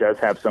Utah does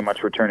have so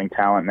much returning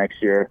talent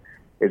next year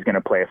is going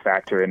to play a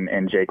factor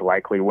in Jake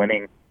likely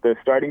winning the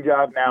starting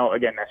job. Now,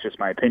 again, that's just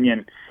my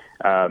opinion.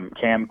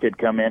 Cam could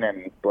come in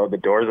and blow the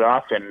doors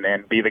off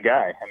and be the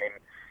guy.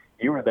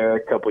 you were there a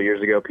couple of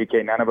years ago,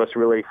 PK. None of us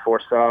really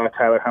foresaw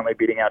Tyler Huntley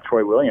beating out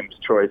Troy Williams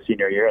Troy's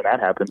senior year, and that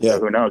happened. Yeah. So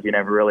who knows? You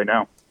never really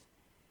know.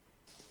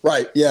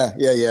 Right.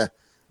 Yeah.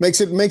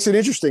 Makes it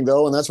interesting,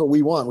 though, and that's what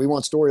we want. We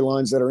want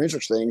storylines that are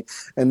interesting,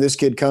 and this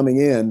kid coming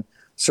in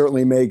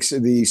certainly makes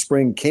the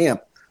spring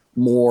camp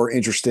more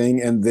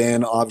interesting, and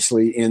then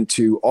obviously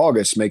into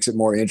August makes it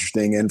more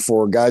interesting. And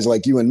for guys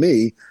like you and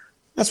me,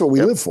 that's what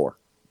we live for.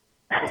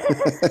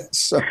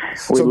 so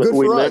good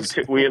for us.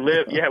 We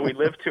live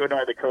to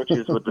annoy the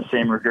coaches with the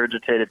same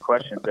regurgitated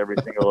questions every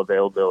single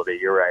availability.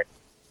 You're right.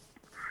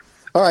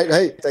 All right.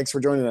 Hey, thanks for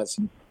joining us.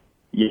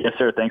 Yes,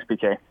 sir. Thanks,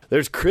 PK.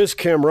 There's Chris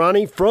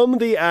Kamrani from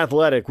The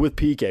Athletic with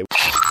PK.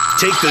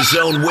 Take the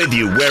Zone with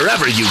you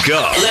wherever you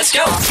go. Let's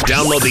go.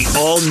 Download the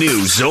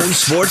all-new Zone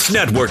Sports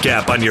Network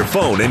app on your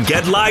phone and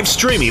get live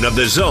streaming of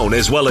the Zone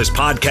as well as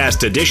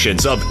podcast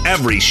editions of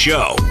every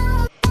show.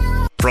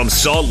 From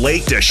Salt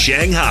Lake to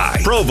Shanghai,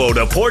 Provo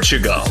to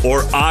Portugal,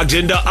 or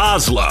Ogden to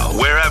Oslo,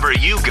 wherever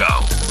you go,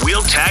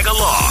 we'll tag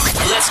along.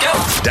 Let's go.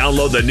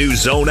 Download the new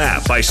Zone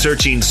app by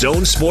searching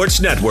Zone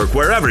Sports Network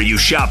wherever you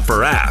shop for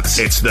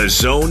apps. It's the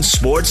Zone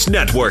Sports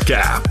Network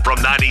app from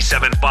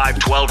 97.5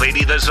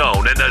 1280 The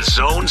Zone and the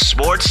Zone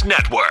Sports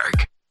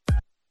Network.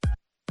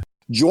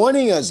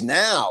 Joining us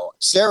now,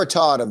 Sarah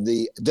Todd of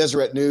the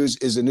Deseret News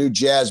is the new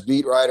Jazz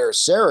beat writer.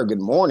 Sarah,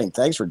 good morning.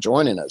 Thanks for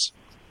joining us.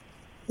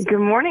 Good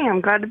morning.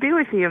 I'm glad to be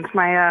with you. It's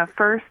my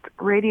first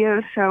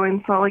radio show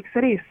in Salt Lake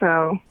City,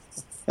 so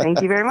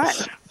thank you very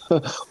much.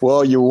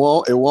 Well,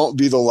 it won't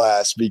be the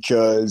last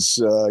because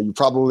you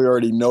probably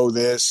already know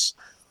this,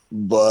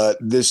 but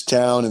this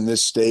town and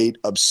this state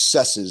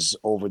obsesses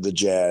over the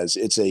Jazz.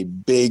 It's a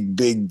big,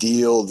 big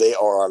deal. They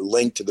are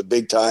linked to the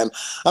big time.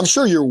 I'm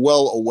sure you're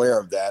well aware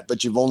of that,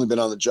 but you've only been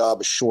on the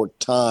job a short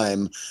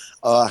time.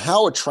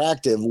 How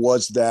attractive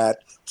was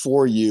that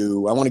for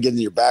you? I want to get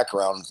into your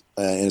background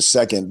in a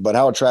second, but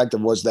how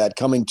attractive was that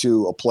coming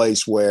to a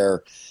place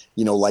where,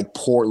 like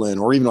Portland,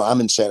 or even I'm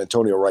in San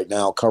Antonio right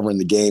now covering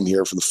the game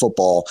here for the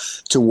football,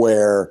 to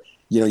where,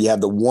 you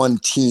have the one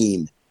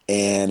team,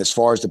 and as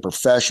far as the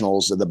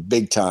professionals, the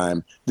big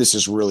time, this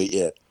is really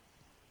it.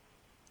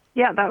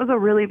 Yeah, that was a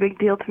really big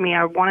deal to me.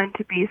 I wanted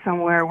to be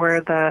somewhere where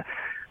the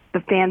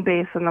fan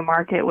base and the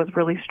market was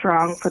really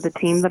strong for the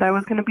team that I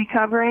was going to be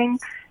covering.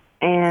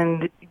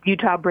 And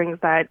Utah brings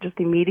that just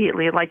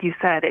immediately. Like you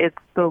said, it's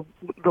the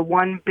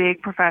one big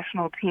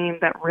professional team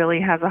that really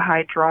has a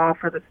high draw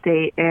for the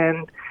state.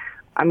 And,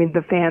 I mean,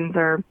 the fans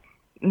are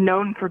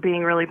known for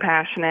being really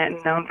passionate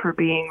and known for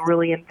being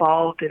really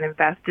involved and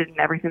invested in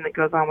everything that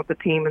goes on with the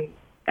team. And,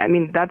 I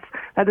mean, that's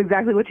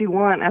exactly what you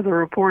want as a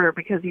reporter,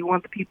 because you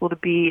want the people to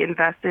be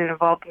invested and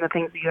involved in the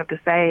things that you have to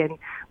say and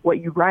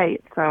what you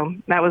write. So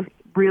that was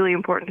really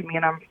important to me,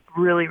 and I'm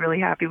really, really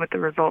happy with the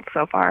results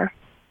so far.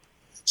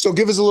 So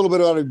give us a little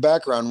bit of your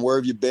background. Where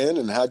have you been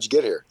and how'd you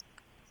get here?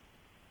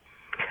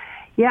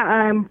 Yeah,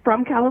 I'm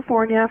from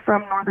California,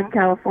 from Northern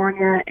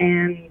California,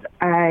 and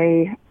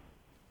I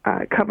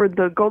covered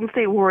the Golden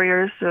State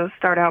Warriors to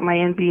start out my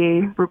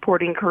NBA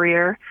reporting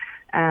career.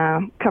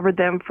 Covered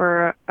them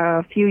for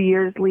a few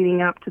years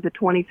leading up to the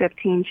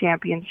 2015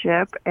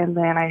 championship, and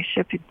then I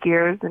shifted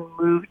gears and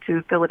moved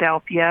to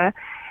Philadelphia,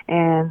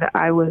 and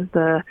I was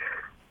the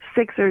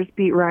Sixers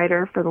beat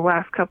writer for the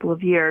last couple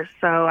of years,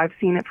 so I've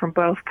seen it from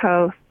both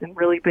coasts and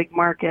really big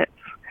markets.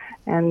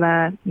 And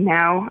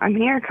now I'm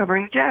here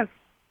covering the Jazz.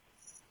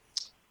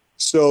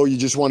 So you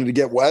just wanted to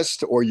get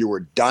west, or you were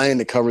dying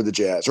to cover the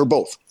Jazz, or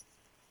both?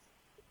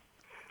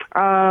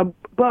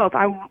 Both.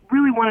 I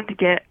really wanted to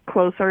get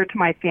closer to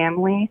my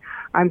family.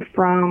 I'm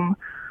from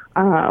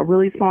a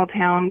really small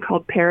town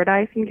called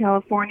Paradise in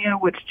California,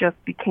 which just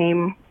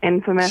became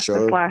infamous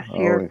this last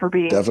year for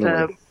being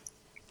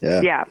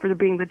for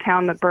being the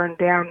town that burned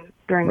down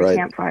during the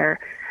campfire.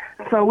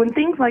 So when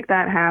things like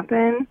that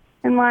happen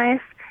in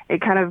life,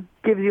 it kind of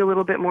gives you a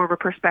little bit more of a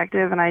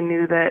perspective, and I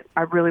knew that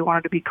I really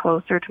wanted to be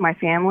closer to my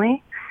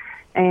family.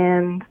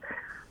 And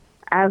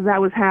as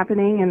that was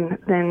happening and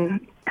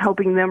then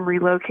helping them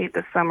relocate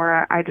this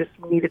summer, I just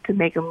needed to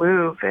make a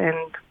move.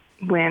 And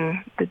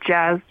when the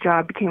Jazz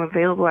job became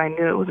available, I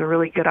knew it was a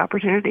really good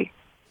opportunity.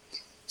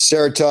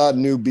 Sarah Todd,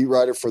 new beat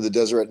writer for the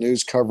Deseret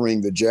News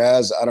covering the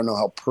Jazz. I don't know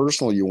how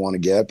personal you want to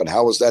get, but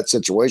how was that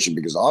situation?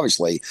 Because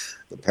obviously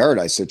the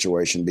Paradise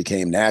situation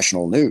became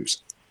national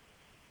news.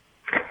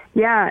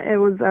 Yeah, it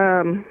was,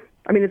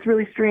 it's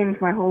really strange.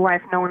 My whole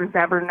life, no one has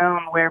ever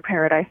known where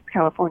Paradise,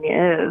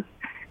 California is.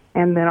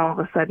 And then all of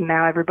a sudden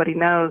now everybody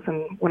knows.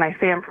 And when I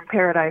say I'm from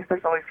Paradise,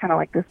 there's always kind of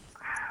like this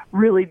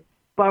really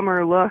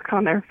bummer look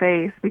on their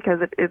face because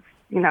it's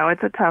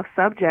a tough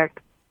subject.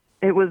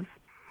 It was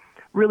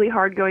really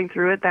hard going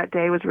through it. That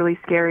day was really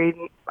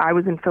scary. I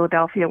was in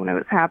Philadelphia when it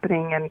was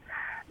happening,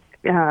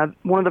 and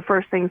one of the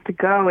first things to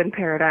go in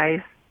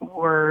Paradise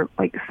were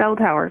like cell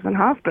towers and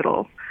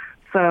hospitals.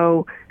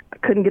 So I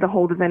couldn't get a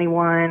hold of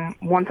anyone.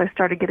 Once I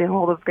started getting a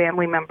hold of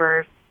family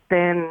members,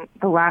 then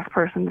the last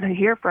person to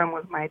hear from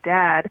was my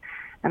dad,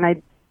 and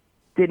I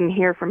didn't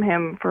hear from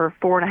him for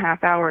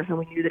 4.5 hours, and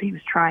we knew that he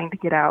was trying to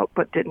get out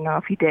but didn't know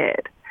if he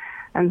did.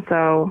 And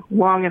so,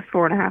 longest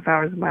 4.5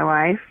 hours of my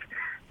life.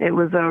 It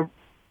was a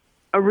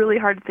really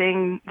hard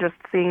thing, just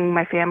seeing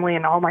my family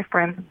and all my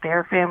friends and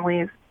their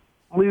families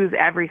lose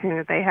everything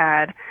that they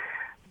had.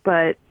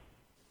 But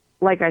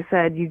like I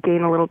said, you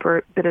gain a little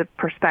bit of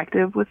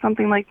perspective with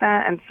something like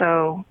that. And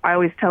so I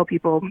always tell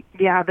people,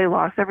 yeah, they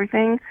lost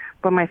everything,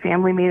 but my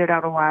family made it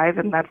out alive,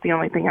 and that's the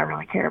only thing I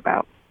really care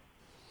about.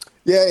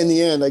 Yeah, in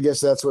the end, I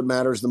guess that's what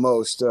matters the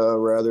most,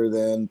 rather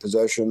than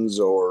possessions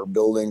or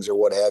buildings or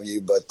what have you.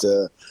 But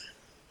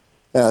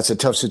it's a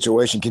tough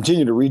situation.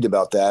 Continue to read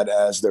about that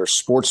as their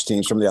sports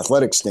teams, from the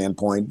athletic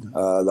standpoint,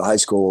 the high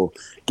school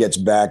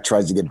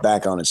tries to get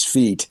back on its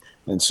feet.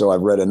 And so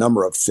I've read a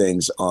number of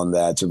things on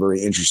that. It's a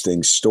very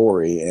interesting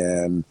story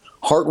and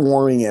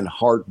heartwarming and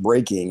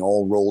heartbreaking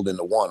all rolled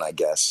into one, I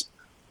guess.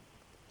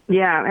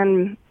 Yeah,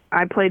 and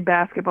I played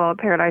basketball at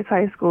Paradise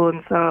High School,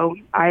 and so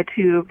I,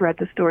 too, have read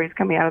the stories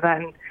coming out of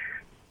that.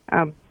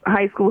 And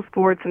high school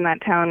sports in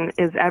that town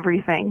is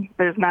everything.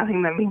 There's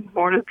nothing that means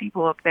more to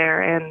people up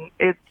there, and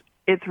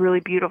it's really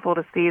beautiful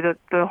to see that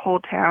the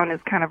whole town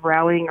is kind of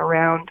rallying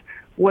around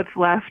what's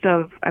left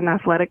of an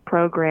athletic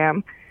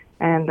program.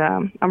 And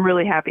I'm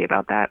really happy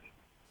about that.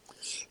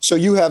 So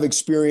you have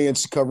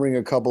experience covering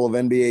a couple of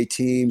NBA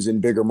teams in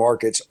bigger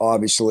markets,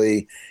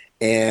 obviously,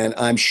 and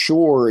I'm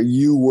sure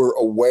you were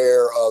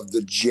aware of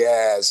the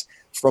Jazz.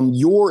 From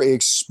your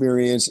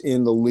experience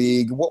in the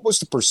league, what was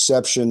the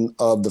perception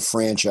of the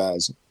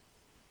franchise?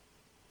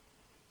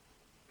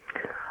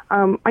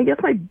 I guess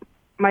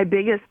my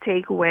biggest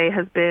takeaway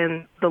has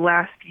been the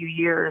last few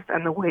years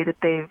and the way that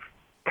they've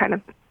kind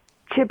of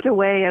chipped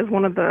away as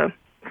one of the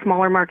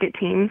smaller market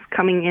teams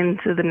coming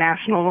into the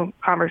national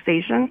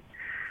conversation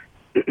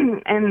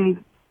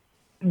and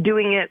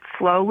doing it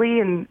slowly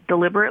and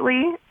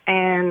deliberately.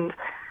 And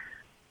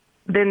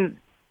then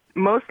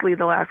mostly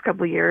the last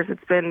couple of years,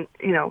 it's been,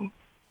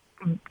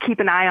 keep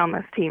an eye on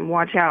this team,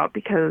 watch out,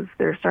 because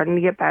they're starting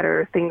to get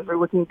better. Things are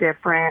looking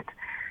different.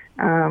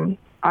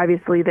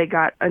 Obviously they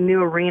got a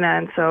new arena.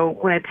 And so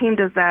when a team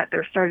does that,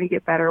 they're starting to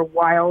get better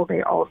while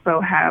they also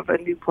have a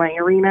new playing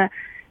arena.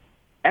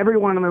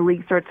 Everyone in the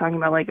league starts talking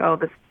about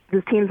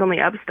this team's on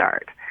the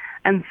upstart.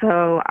 And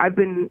so I've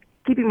been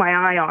keeping my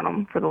eye on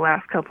them for the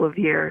last couple of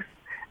years.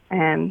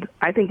 And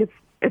I think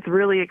it's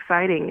really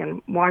exciting,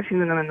 and watching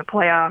them in the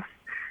playoffs,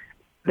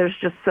 there's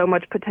just so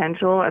much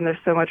potential and there's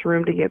so much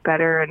room to get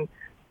better. And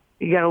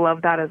you got to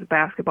love that as a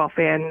basketball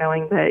fan,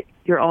 knowing that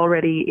you're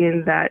already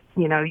in that,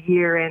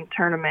 year-end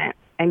tournament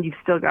and you've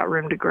still got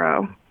room to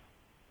grow.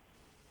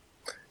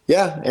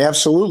 Yeah,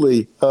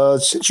 absolutely.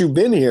 Since you've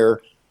been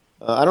here,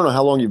 I don't know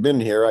how long you've been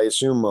here. I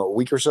assume a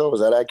week or so. Is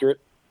that accurate?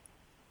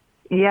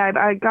 Yeah,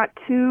 I got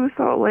to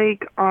Salt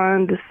Lake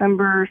on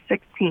December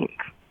 16th.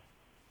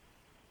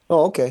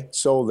 Oh, okay.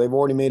 So they've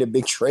already made a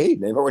big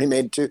trade. They've already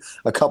made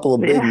a couple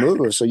of big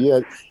moves. So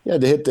you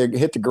had to hit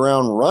the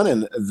ground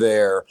running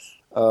there.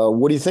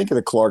 What do you think of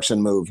the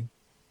Clarkson move?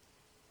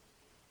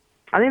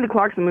 I think the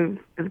Clarkson move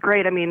is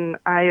great. I mean,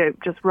 I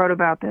just wrote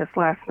about this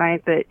last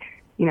night that,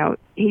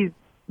 he's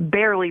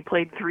barely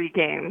played 3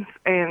 games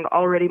and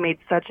already made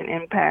such an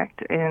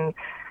impact. And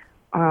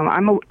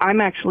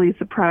I'm actually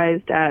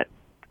surprised at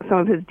some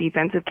of his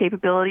defensive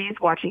capabilities.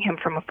 Watching him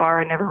from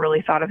afar, I never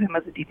really thought of him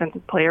as a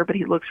defensive player, but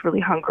he looks really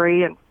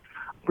hungry and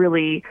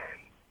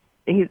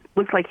he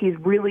looks like he's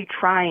really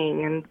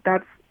trying. And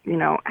that's,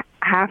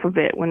 half of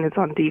it when it's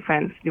on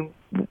defense.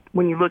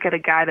 When you look at a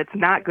guy that's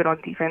not good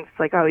on defense, it's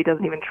like, oh, he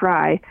doesn't even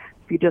try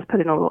if you just put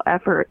in a little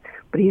effort.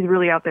 But he's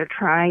really out there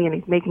trying, and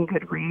he's making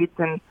good reads,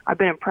 and I've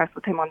been impressed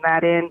with him on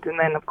that end. And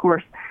then, of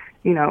course,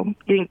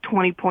 getting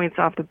 20 points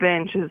off the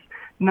bench is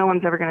no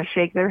one's ever going to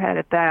shake their head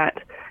at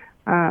that.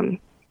 On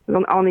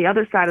the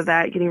other side of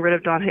that, getting rid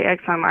of Dante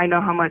Exum, I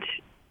know how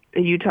much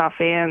Utah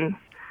fans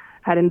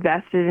had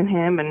invested in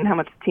him and how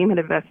much the team had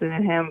invested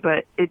in him,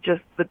 but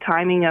the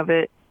timing of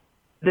it,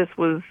 this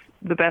was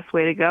the best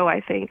way to go, I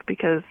think,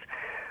 because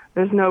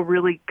there's no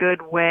really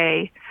good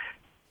way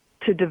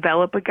to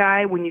develop a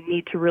guy when you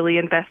need to really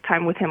invest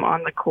time with him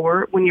on the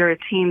court when you're a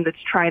team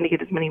that's trying to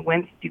get as many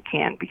wins as you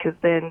can, because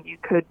then you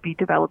could be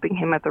developing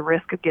him at the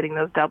risk of getting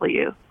those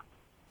W's.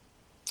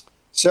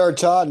 Sarah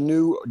Todd,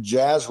 new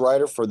Jazz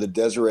writer for the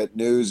Deseret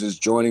News, is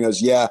joining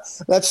us. Yeah,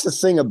 that's the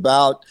thing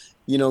about,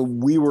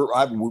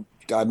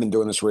 I've been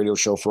doing this radio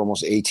show for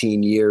almost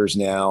 18 years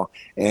now,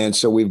 and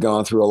so we've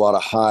gone through a lot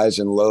of highs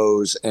and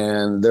lows,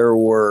 and there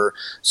were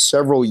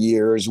several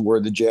years where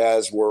the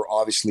Jazz were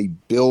obviously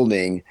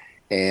building,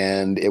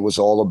 and it was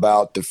all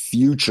about the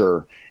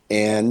future.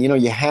 And,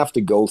 you have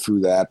to go through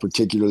that,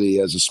 particularly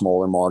as a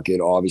smaller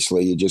market.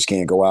 Obviously, you just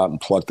can't go out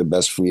and pluck the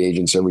best free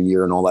agents every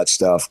year and all that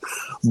stuff.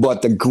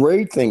 But the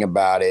great thing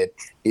about it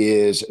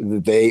is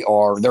that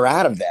they're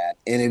out of that,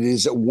 and it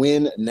is a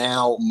win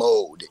now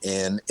mode,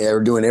 and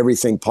they're doing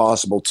everything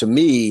possible. To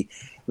me,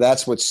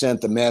 that's what sent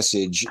the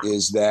message,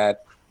 is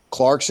that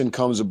Clarkson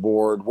comes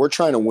aboard. We're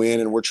trying to win,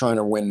 and we're trying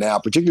to win now,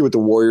 particularly with the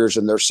Warriors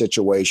and their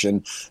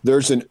situation.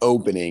 There's an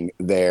opening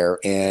there,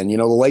 and,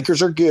 the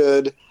Lakers are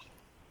good.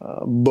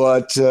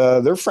 But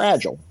they're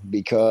fragile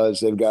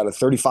because they've got a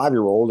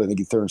 35-year-old. I think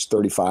he turns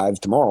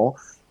 35 tomorrow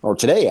or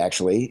today,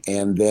 actually.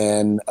 And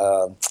then,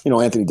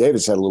 Anthony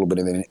Davis had a little bit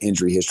of an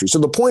injury history. So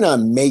the point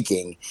I'm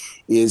making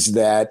is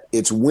that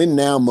it's win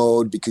now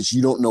mode because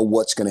you don't know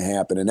what's going to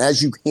happen. And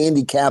as you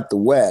handicap the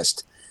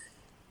West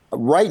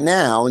right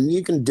now, and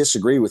you can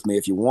disagree with me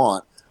if you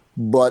want,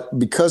 but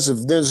because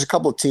of there's a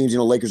couple of teams,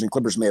 Lakers and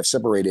Clippers may have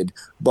separated,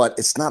 but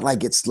it's not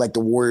like it's like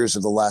the Warriors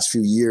of the last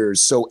few years.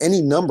 So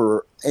any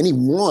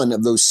one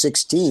of those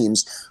 6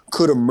 teams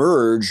could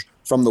emerge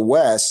from the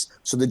West.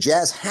 So the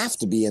Jazz have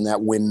to be in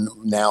that win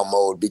now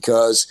mode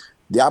because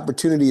the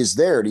opportunity is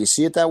there. Do you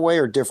see it that way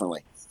or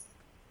differently?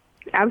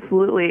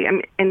 Absolutely.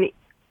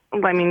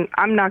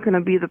 I'm not going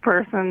to be the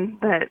person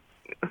that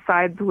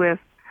sides with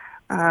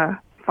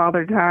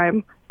Father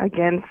Time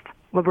against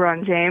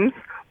LeBron James.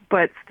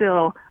 But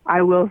still,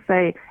 I will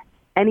say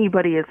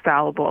anybody is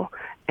fallible,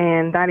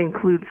 and that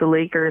includes the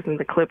Lakers and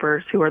the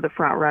Clippers, who are the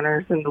front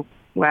runners in the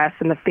West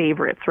and the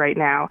favorites right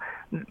now.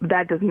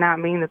 That does not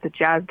mean that the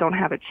Jazz don't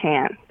have a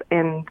chance,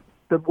 and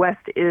the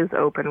West is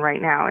open right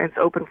now. It's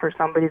open for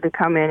somebody to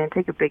come in and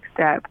take a big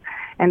step.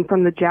 And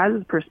from the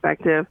Jazz's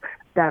perspective,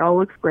 that all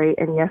looks great,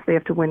 and yes, they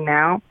have to win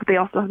now, but they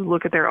also have to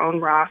look at their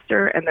own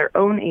roster and their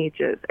own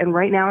ages, and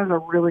right now is a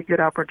really good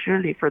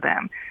opportunity for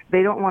them.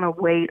 They don't want to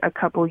wait a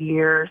couple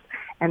years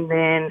and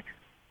then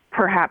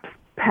perhaps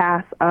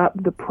pass up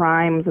the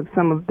primes of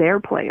some of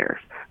their players.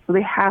 So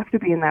they have to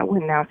be in that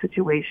win-now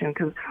situation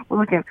because we're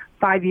looking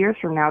 5 years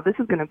from now, this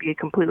is going to be a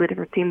completely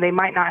different team. They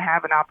might not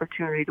have an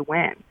opportunity to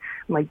win.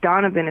 Like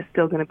Donovan is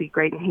still going to be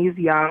great, and he's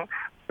young,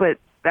 but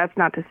that's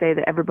not to say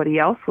that everybody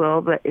else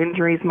will, but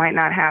injuries might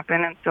not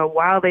happen. And so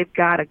while they've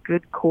got a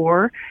good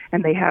core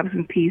and they have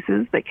some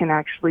pieces that can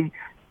actually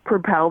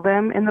propel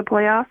them in the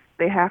playoffs,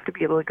 they have to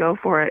be able to go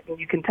for it, and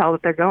you can tell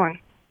that they're going.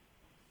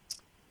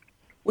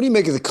 What do you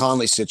make of the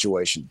Conley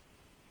situation?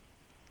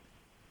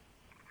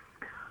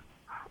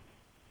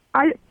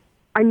 I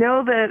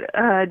know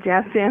that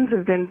Jazz fans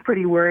have been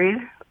pretty worried,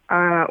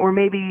 or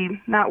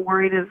maybe not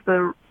worried is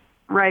the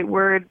right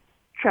word,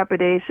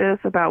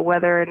 trepidatious about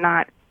whether or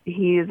not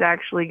he is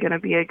actually going to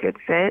be a good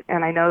fit.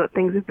 And I know that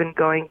things have been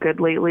going good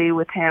lately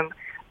with him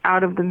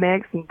out of the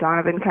mix and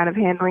Donovan kind of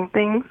handling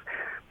things.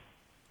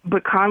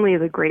 But Conley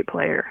is a great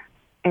player,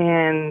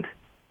 and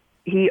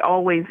he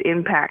always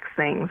impacts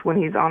things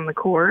when he's on the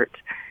court.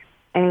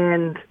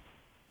 And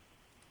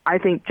I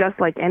think just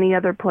like any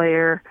other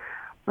player,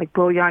 like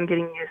Bojan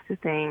getting used to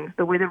things,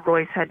 the way that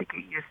Royce had to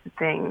get used to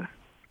things,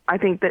 I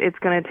think that it's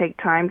going to take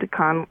time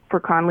for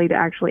Conley to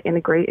actually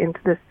integrate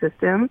into this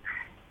system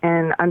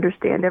and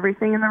understand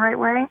everything in the right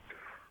way.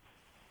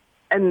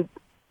 And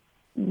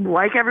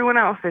like everyone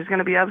else, there's going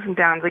to be ups and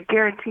downs. I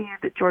guarantee you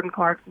that Jordan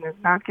Clarkson is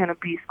not going to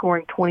be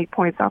scoring 20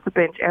 points off the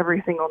bench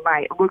every single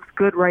night. It looks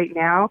good right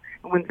now,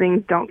 and when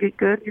things don't get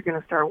good, you're going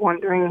to start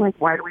wondering, like,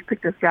 why do we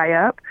pick this guy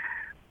up?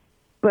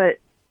 But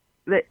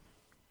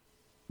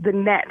the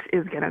net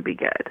is going to be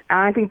good. And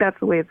I think that's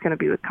the way it's going to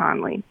be with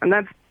Conley. And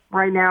that's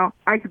right now,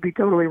 I could be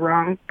totally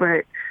wrong,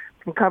 but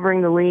from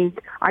covering the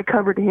league, I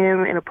covered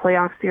him in a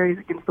playoff series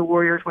against the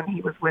Warriors when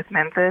he was with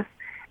Memphis.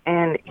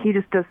 And he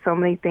just does so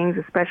many things,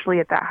 especially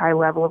at that high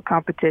level of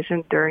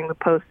competition during the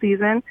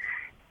postseason.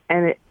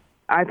 And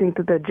I think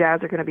that the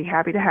Jazz are going to be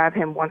happy to have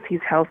him once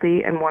he's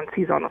healthy and once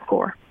he's on the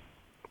floor.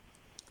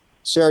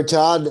 Sarah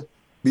Todd,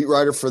 beat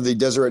writer for the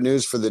Deseret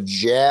News for the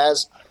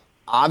Jazz.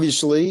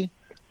 Obviously,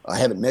 I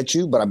haven't met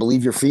you, but I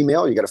believe you're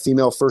female. You got a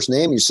female first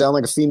name. You sound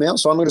like a female,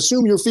 so I'm going to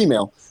assume you're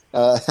female.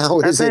 How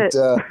is it?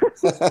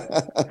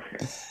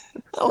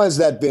 How has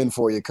that been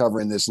for you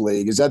covering this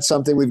league? Is that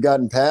something we've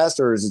gotten past,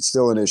 or is it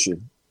still an issue?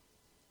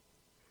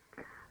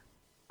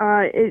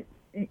 It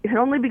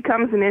only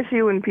becomes an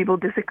issue when people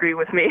disagree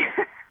with me.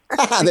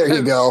 There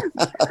you go.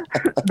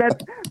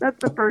 That's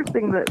the first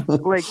thing that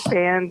like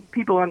fans,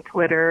 people on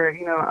Twitter,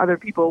 other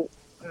people,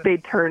 they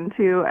turn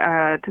to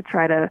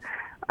try to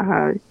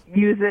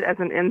use it as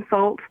an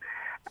insult.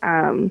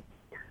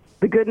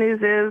 The good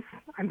news is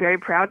I'm very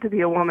proud to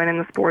be a woman in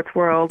the sports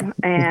world,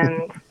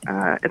 and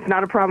it's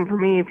not a problem for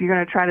me. If you're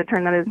going to try to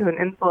turn that into an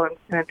insult, I'm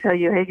just going to tell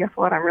you, hey, guess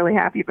what? I'm really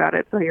happy about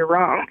it, so you're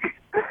wrong.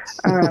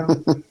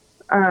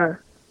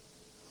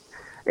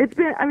 It's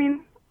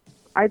been,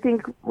 I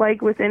think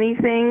like with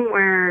anything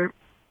where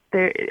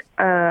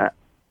there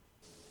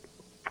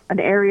an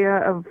area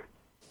of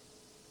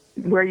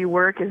where you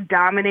work is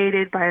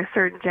dominated by a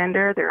certain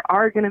gender, there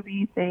are going to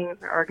be things,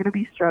 there are going to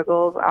be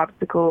struggles,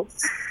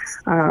 obstacles,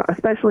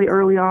 especially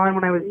early on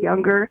when I was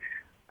younger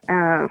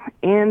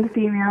and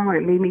female.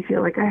 It made me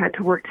feel like I had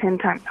to work 10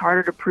 times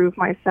harder to prove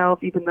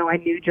myself, even though I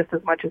knew just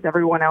as much as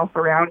everyone else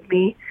around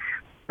me.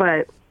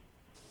 But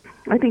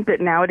I think that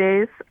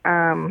nowadays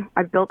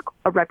I've built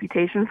a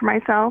reputation for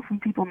myself,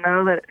 and people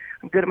know that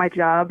I'm good at my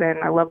job and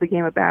I love the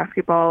game of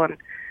basketball, and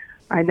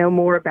I know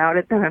more about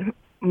it than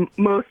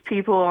most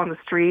people on the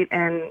street,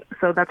 and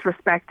so that's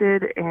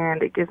respected,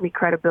 and it gives me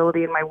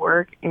credibility in my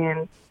work,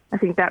 and I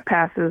think that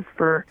passes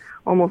for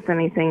almost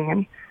anything,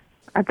 and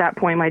at that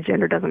point my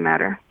gender doesn't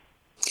matter.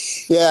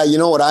 Yeah, you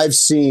know what I've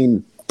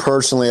seen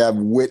personally, I've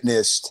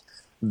witnessed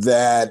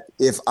that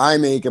if I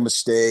make a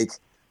mistake,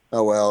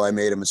 oh, well, I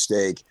made a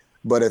mistake.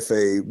 But if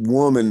a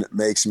woman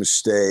makes a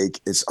mistake,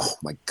 it's, oh,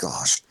 my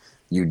gosh,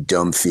 you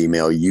dumb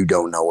female, you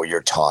don't know what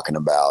you're talking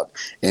about.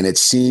 And it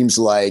seems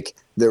like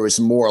there was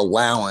more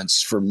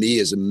allowance for me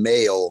as a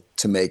male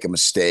to make a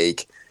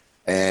mistake.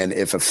 And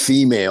if a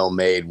female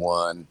made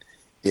one,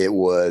 it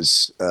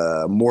was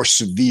more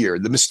severe.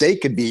 The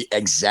mistake could be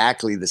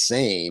exactly the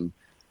same,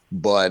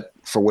 but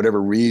for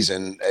whatever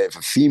reason, if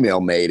a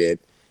female made it,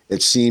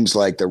 it seems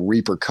like the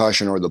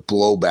repercussion or the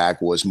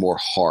blowback was more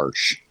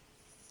harsh.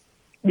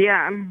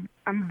 Yeah,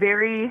 I'm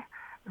very,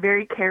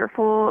 very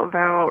careful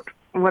about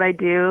what I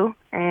do,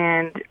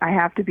 and I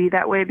have to be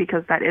that way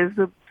because that is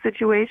the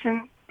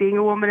situation, being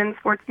a woman in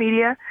sports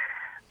media.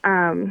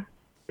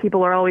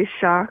 People are always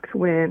shocked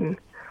when,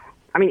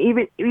 I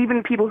mean,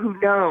 even people who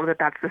know that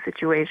that's the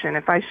situation,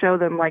 if I show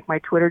them like my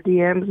Twitter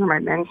DMs or my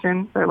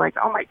mentions, they're like,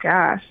 oh my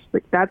gosh,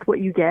 like that's what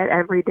you get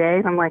every day.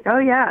 And I'm like, oh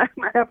yeah,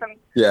 that happens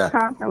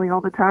constantly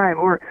all the time.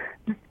 Or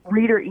just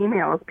reader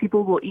emails.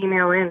 People will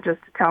email in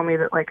just to tell me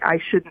that like I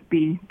shouldn't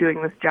be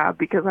doing this job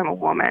because I'm a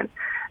woman.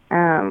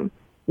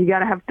 You got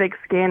to have thick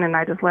skin, and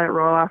I just let it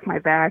roll off my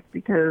back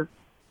because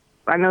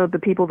I know the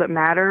people that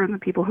matter and the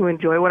people who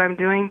enjoy what I'm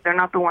doing, they're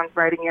not the ones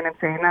writing in and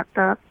saying that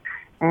stuff.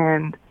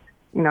 And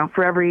you know,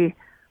 for every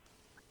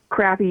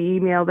crappy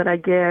email that I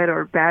get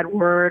or bad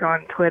word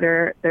on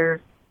Twitter,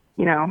 there's,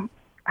 you know,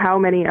 how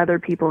many other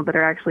people that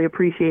are actually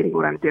appreciating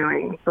what I'm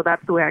doing. So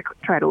that's the way I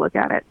try to look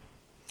at it.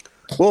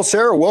 Well,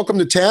 Sarah, welcome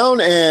to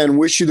town and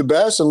wish you the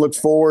best and look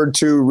forward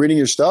to reading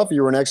your stuff.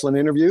 You were an excellent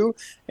interview,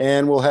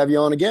 and we'll have you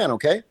on again,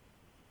 okay?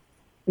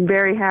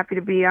 Very happy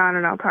to be on,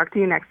 and I'll talk to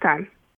you next time.